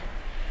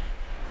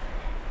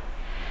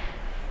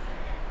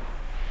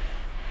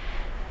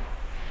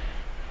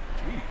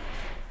 Jeez.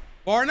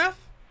 Far enough?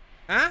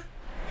 Huh?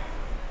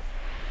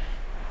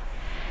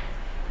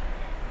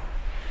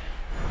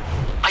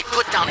 I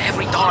put down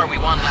every dollar we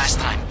won last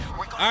time.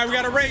 Alright, we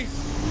got a race.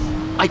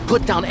 I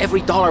put down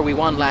every dollar we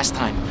won last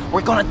time.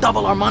 We're gonna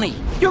double our money.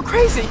 You're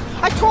crazy!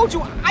 I told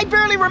you, I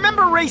barely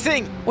remember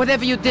racing!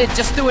 Whatever you did,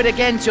 just do it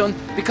again, Jun.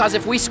 Because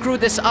if we screw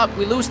this up,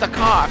 we lose the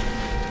car.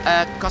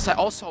 Cause I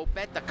also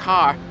bet the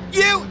car.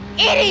 You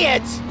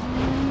idiot!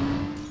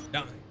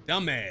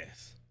 Dumbass.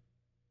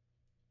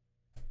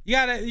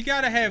 You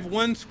gotta have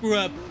one screw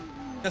up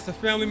that's a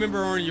family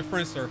member or in your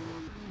friend circle.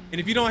 And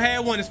if you don't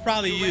have one, it's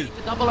probably you.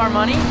 To double our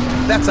money?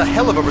 That's a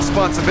hell of a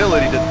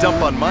responsibility to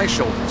dump on my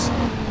shoulders.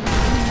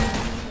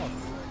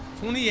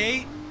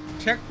 28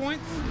 checkpoints?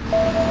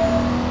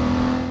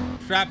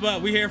 Strap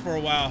up, we here for a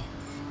while.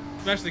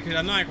 Especially because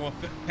I know I ain't gonna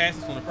pass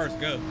this on the first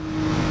go.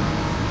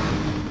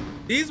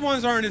 These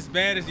ones aren't as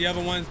bad as the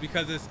other ones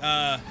because it's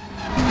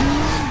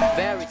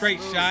very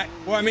straight smooth. shot.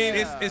 Well, I mean,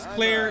 it's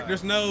clear.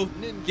 There's no.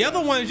 The other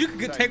ones you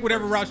could take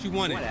whatever route you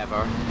wanted.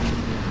 Whatever.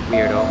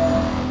 Weirdo.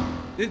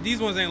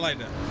 These ones ain't like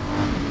that.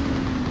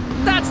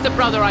 That's the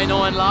brother I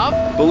know and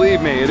love.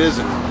 Believe me, it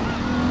isn't.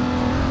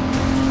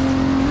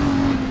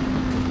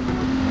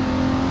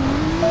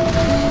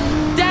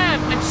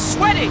 Damn, I'm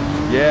sweating.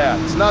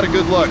 Yeah, it's not a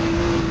good look.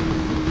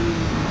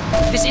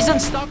 This isn't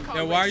stock car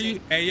Yo, why are racing.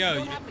 you? Hey,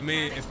 yo, I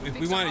mean, if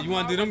we want, you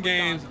want to do them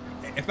games.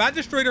 If I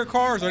destroy their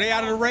cars, are they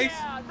out of the race?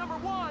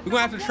 We're gonna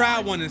have to try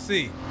one and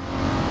see.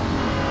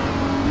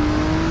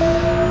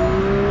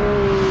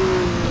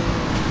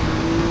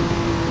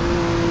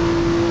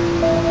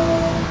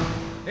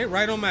 They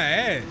right on my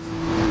ass.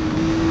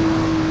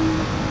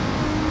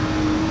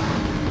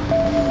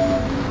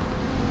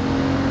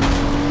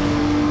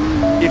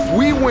 If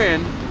we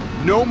win,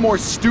 no more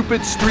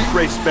stupid street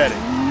race betting.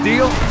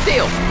 Deal?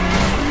 Deal.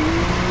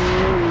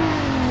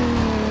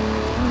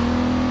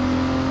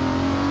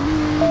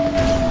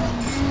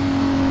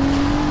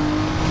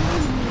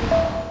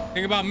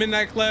 Thing about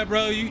Midnight Club,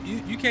 bro,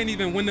 you can't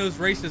even win those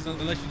races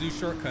unless you do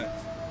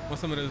shortcuts on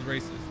some of those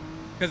races.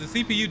 Because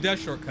the CPU does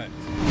shortcuts.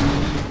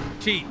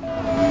 Cheat.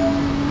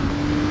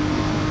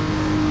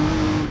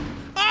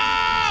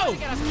 Oh!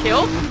 Get us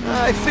killed?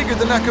 I figured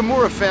the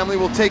Nakamura family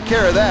will take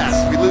care of that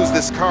if we lose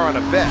this car on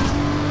a bet.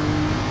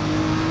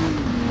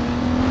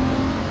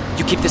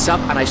 You keep this up,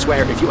 and I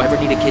swear, if you ever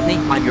need a kidney,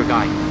 I'm your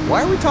guy.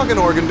 Why are we talking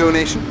organ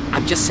donation?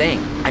 I'm just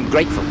saying, I'm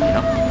grateful, you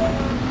know?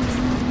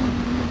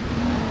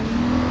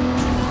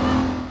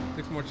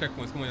 6 more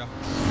checkpoints. Come on, y'all.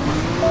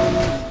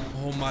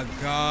 Oh my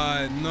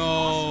God,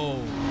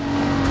 no.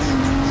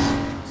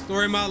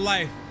 Story of my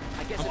life.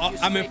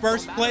 I'm in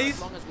first place,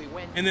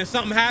 and then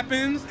something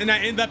happens, and I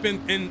end up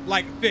in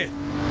like 5th.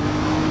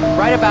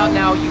 Right about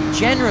now, you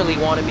generally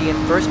want to be in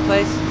first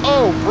place.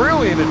 Oh,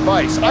 brilliant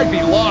advice. I'd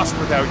be lost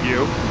without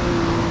you.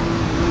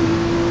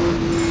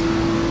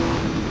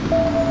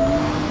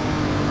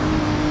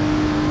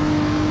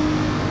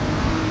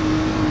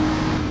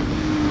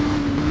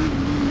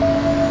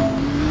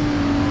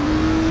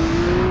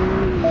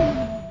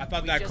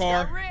 that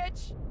car.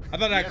 I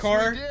thought that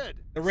car,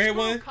 the red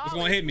one, was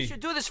gonna hit me. You should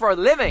do this for a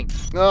living.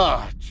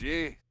 Oh,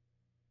 gee.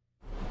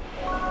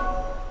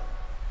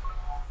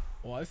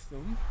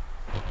 Awesome.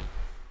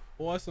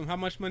 Awesome. How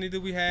much money do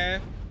we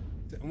have?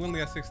 We only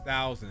got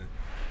 6,000.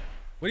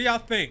 What do y'all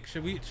think?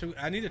 Should we?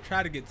 I need to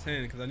try to get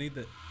 10 because I need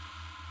the.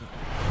 No,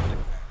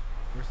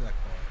 where's that car?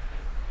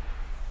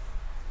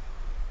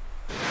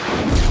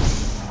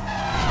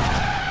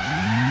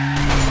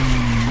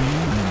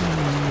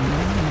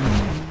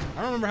 I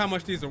don't remember how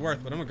much these are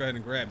worth, but I'm gonna go ahead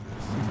and grab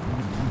this.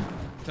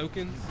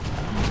 Tokens.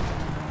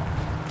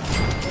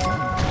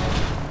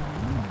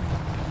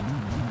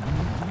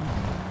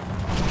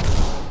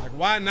 Like,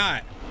 why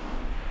not?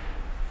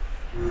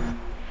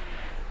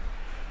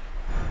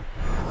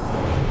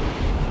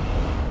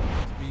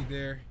 Be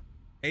there.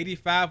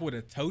 85 with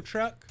a tow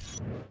truck.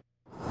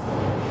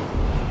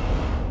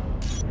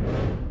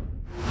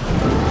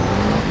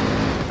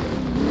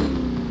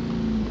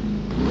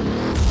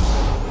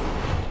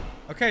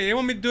 Okay, they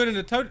want me to do it in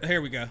the tow.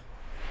 Here we go.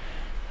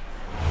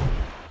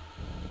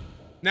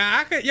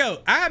 Now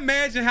I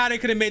imagine how they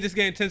could have made this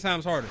game 10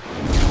 times harder.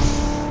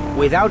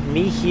 Without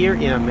me here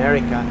in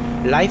America,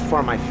 life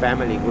for my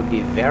family would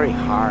be very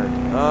hard.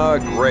 Ah,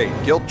 great.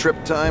 Guilt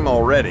trip time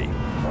already.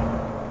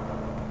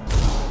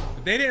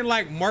 If they didn't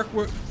like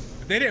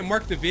if they didn't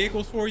mark the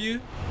vehicles for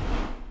you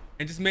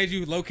and just made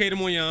you locate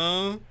them on your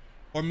own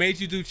or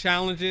made you do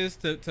challenges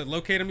to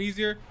locate them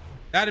easier,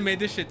 that'd have made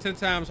this shit 10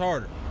 times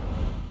harder.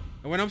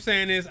 And what I'm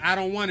saying is, I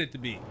don't want it to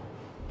be.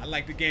 I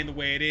like the game the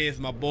way it is,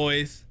 my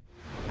boys.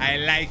 I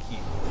like it.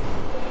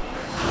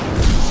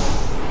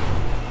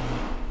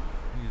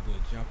 I need to do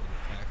a jump in the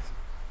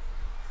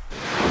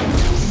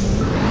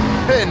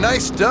taxi. Hey,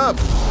 nice dub.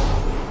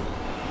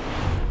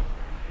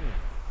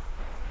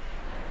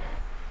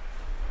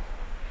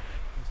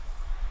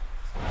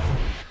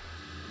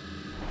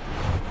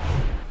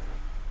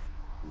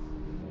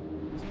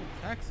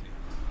 Taxi.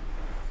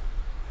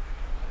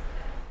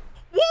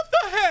 What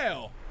the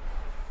hell?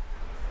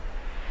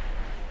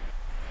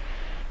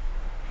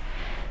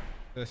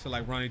 That shit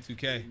like Ronnie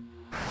 2K.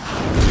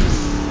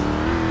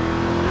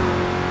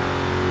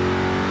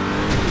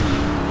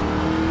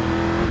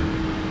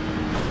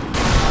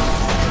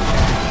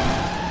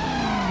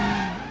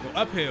 Go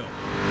uphill.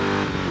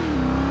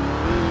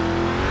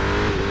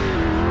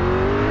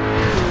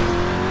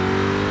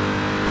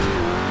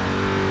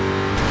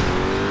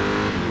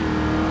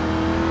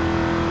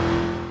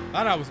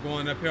 Thought I was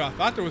going uphill. I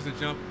thought there was a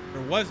jump.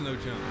 There was no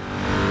jump.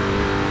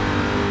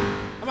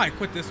 I might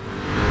quit this one.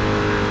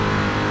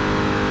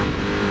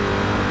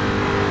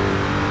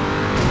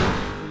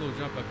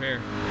 Jump up here.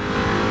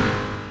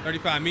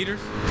 35 meters.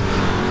 I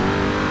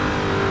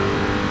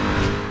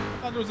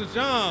thought there was a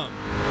jump.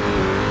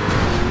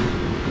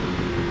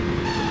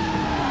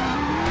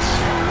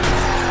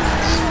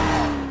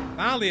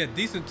 Finally a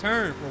decent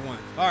turn for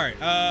once. All right.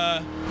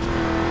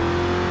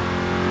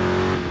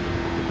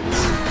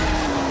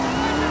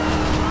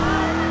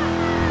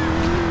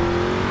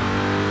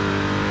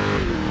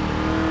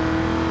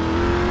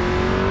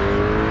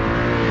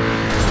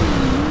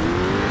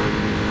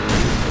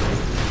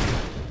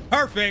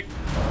 Perfect.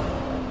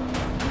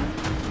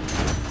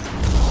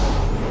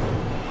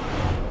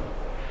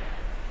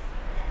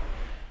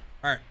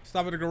 All right,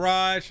 stop at the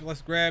garage.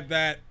 Let's grab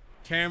that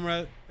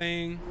camera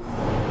thing.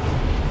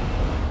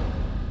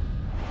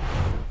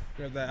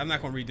 Grab that. I'm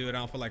not gonna redo it. I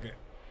don't feel like it.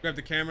 Grab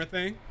the camera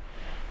thing.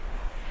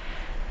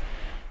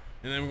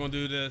 And then we're gonna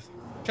do this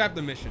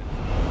chapter mission.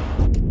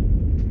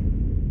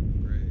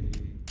 Great.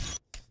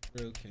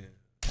 Thrill cam.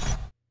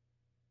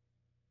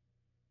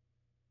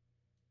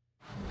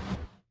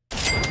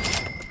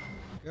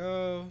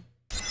 Go.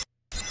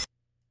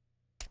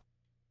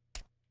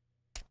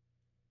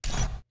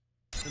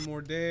 10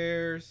 more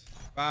dares.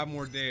 5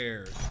 more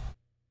dares.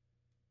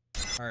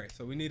 All right,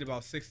 so we need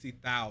about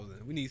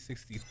 60,000. We need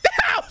 60,000.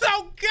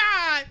 Oh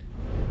God!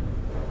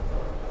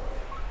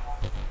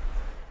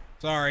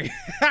 Sorry.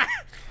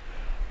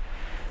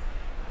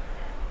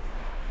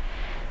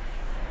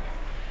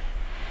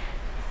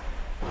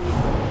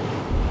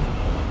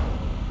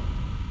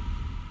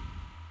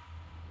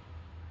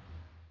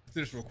 Let's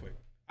do this real quick.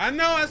 I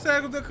know I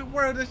said the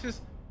word. There's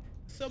just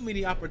so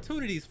many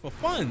opportunities for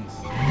funds.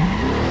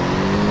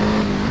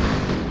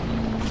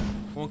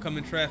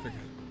 Oncoming traffic,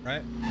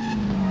 right?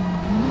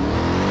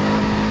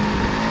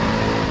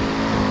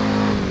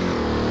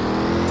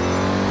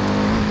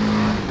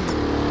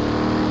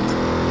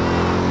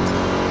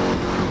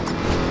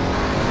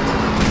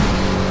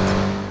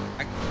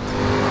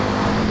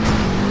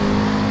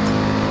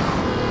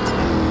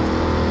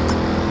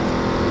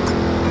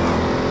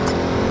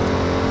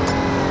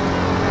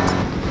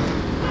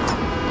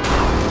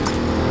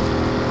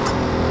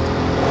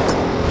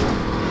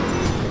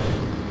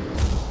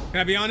 Can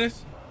I be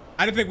honest?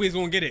 I didn't think we was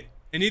gonna get it,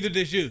 and neither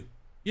did you.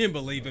 You didn't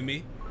believe in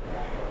me.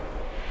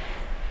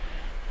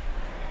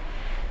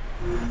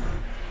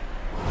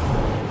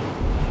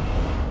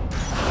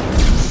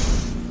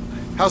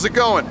 How's it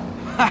going?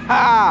 Ha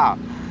ha!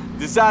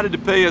 Decided to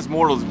pay us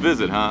mortals a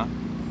visit, huh?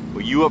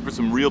 Well, you up for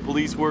some real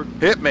police work?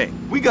 Hit me.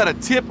 We got a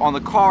tip on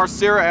the car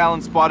Sarah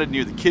Allen spotted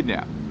near the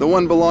kidnap. The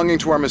one belonging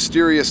to our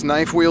mysterious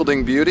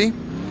knife-wielding beauty?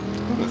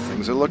 Well,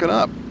 things are looking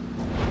up.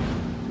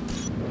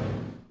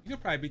 You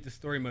could probably beat the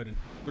story mode in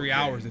 3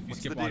 hours if you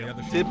skip all the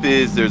other shit. Tip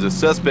is there's a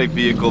suspect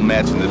vehicle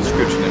matching the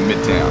description in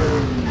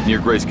Midtown, near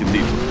Grace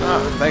Cathedral.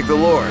 Ah, thank the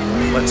Lord.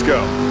 Let's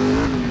go.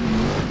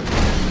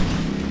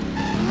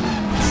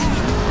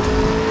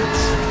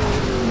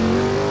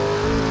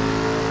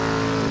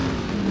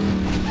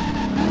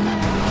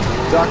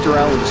 Dr.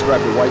 Allen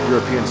described a white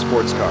European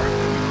sports car.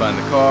 We find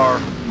the car,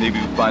 maybe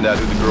we find out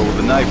who the girl with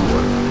the knife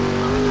was.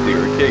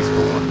 Bigger case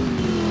for once.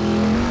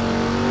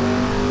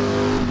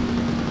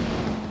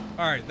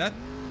 Alright, that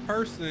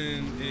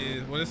person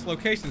is, well, this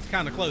location's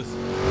kind of close.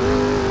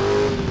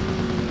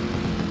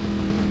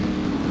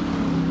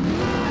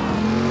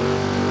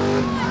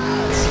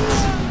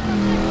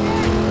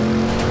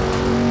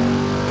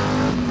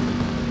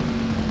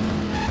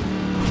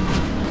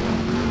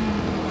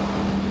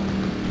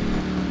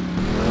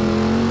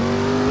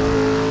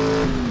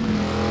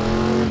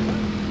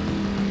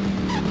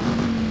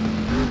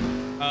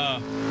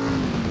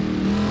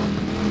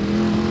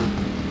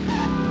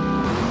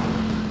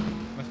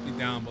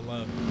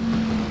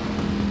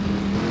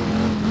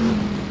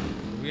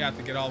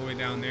 To get all the way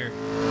down there.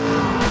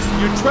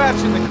 You're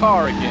trashing the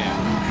car again.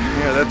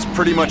 Yeah, that's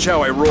pretty much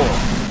how I roll.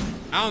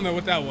 I don't know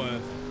what that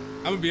was.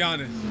 I'm gonna be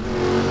honest.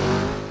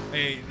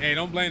 Hey,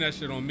 don't blame that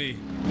shit on me.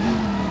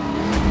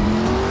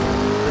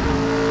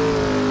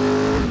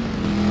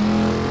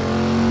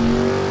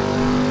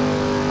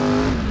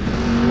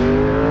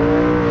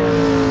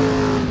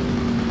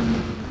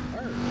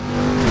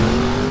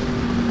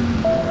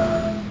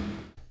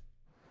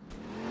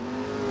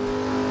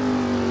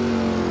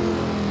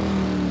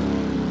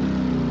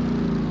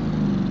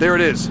 There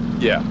it is.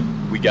 Yeah,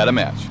 we got a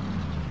match.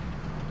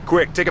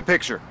 Quick, take a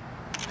picture.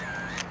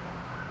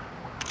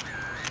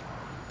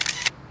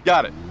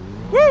 Got it.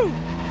 Woo!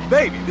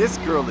 Baby, this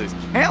girl is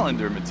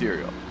calendar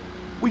material.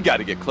 We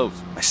gotta get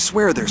closer. I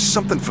swear there's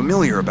something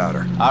familiar about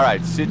her. All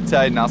right, sit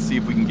tight and I'll see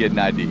if we can get an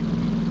ID.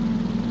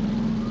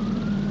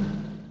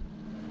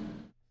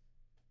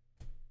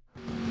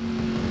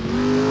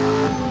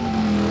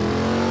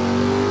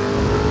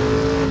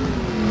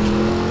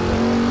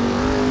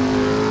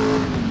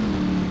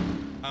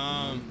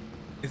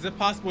 Is it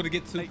possible to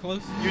get too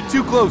close? You're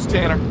too close,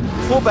 Tanner.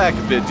 Pull back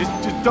a bit. Just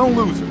don't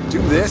lose her.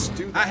 Do this,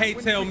 do that. I hate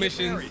tail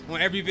missions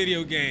on every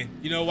video game.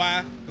 You know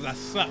why? Because I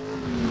suck.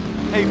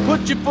 Hey,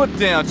 put your foot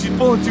down. She's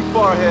pulling too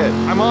far ahead.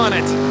 I'm on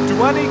it.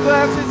 Do I need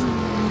glasses?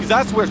 Because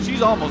I swear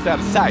she's almost out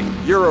of sight.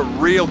 You're a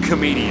real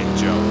comedian,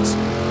 Jones.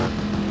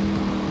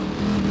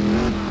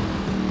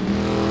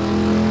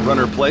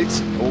 Runner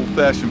plates?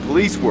 Old-fashioned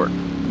police work.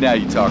 Now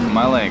you're talking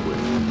my language.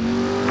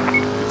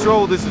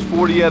 Control, this is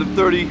 40 out of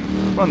 30.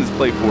 Run this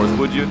plate for us,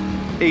 would you?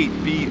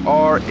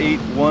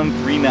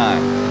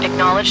 8BR8139.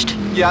 Acknowledged.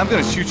 Yeah, I'm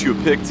gonna shoot you a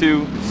pic,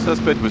 too. The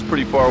suspect was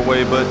pretty far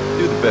away, but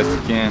do the best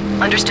you can.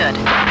 Understood.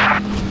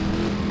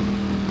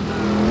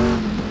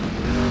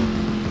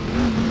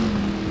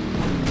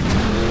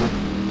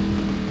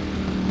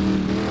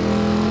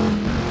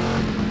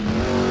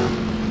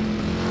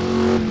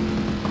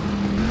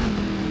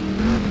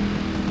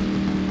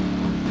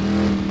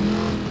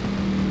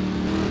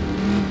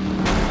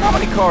 How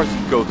many cars do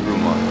you go through a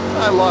month?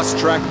 I lost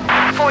track.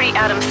 40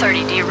 Adam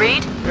 30, do you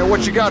read? Yeah,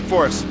 what you got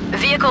for us? The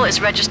vehicle is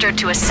registered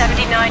to a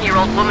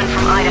 79-year-old woman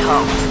from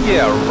Idaho.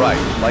 Yeah, right.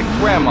 Like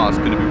grandma's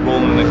gonna be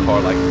rolling in a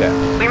car like that.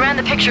 We ran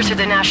the picture through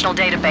the national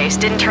database,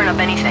 didn't turn up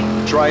anything.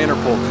 Try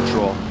Interpol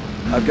control.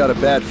 I've got a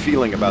bad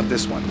feeling about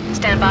this one.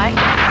 Stand by.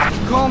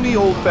 Call me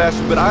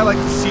old-fashioned, but I like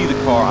to see the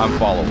car I'm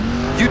following.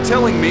 You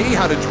telling me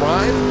how to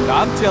drive?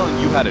 I'm telling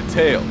you how to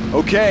tail.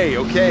 Okay.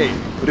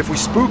 But if we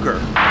spook her...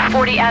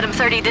 40 Adam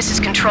 30, this is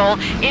Control.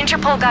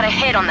 Interpol got a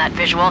hit on that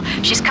visual.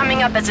 She's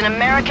coming up as an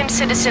American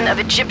citizen of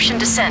Egyptian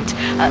descent,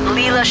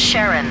 Leila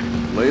Sharon.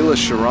 Leila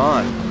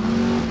Sharon.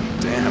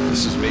 Damn,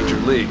 this is Major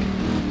League.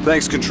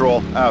 Thanks,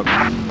 Control. Out.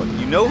 What,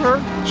 you know her?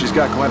 She's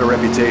got quite a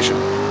reputation.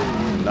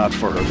 Not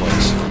for her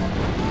looks.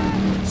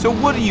 So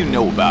what do you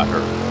know about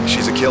her?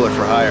 She's a killer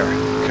for hire.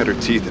 Cut her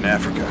teeth in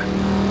Africa.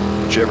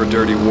 Whichever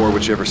dirty war,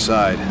 whichever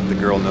side, the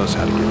girl knows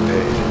how to get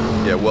paid.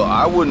 Yeah, well,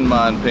 I wouldn't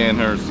mind paying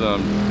her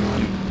some...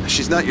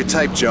 She's not your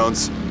type,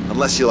 Jones.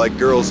 Unless you like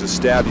girls who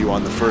stab you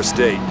on the first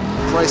date.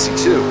 Pricey,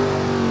 too.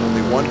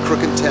 Only one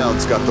crook in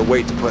town's got the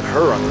weight to put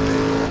her on the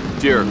payroll.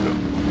 Jericho.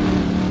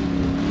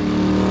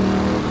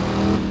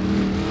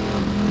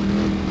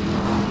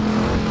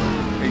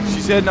 Hey,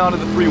 she's heading onto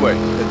the freeway.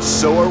 And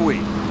so are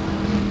we.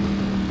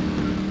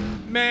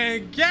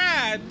 Man,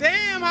 god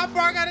damn, how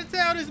far I gotta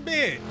tell this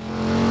bitch?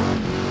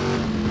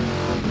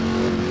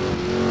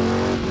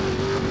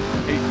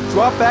 Hey,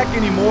 drop back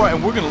anymore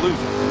and we're gonna lose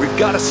her. We've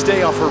got to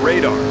stay off her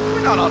radar.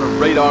 We're not on her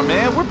radar,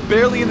 man. We're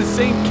barely in the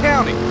same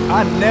county.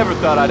 I never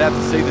thought I'd have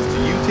to say this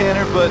to you,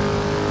 Tanner, but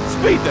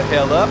speed the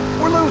hell up.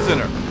 We're losing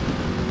her.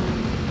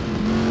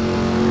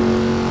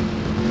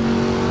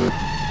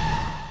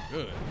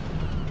 Good.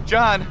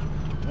 John,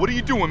 what are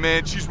you doing,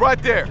 man? She's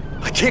right there.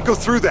 I can't go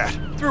through that.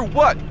 Through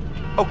what?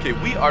 Okay,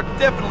 we are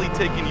definitely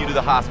taking you to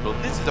the hospital.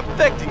 This is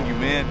affecting you,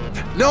 man.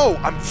 No,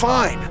 I'm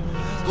fine.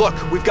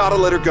 Look, we've got to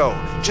let her go.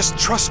 Just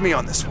trust me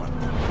on this one.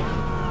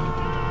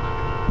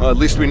 Well, at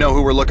least we know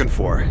who we're looking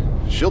for.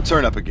 She'll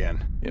turn up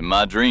again. In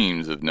my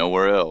dreams of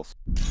nowhere else.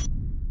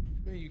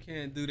 Man, you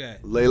can't do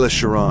that. Layla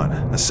Sharon,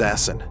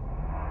 assassin.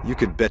 You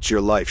could bet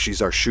your life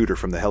she's our shooter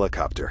from the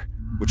helicopter,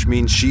 which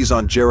means she's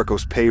on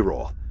Jericho's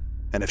payroll.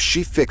 And if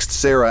she fixed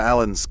Sarah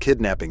Allen's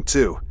kidnapping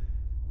too,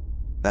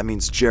 that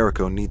means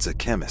Jericho needs a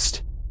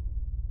chemist.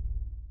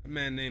 That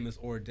man's name is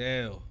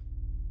Ordell.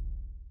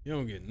 You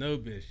don't get no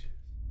bitch.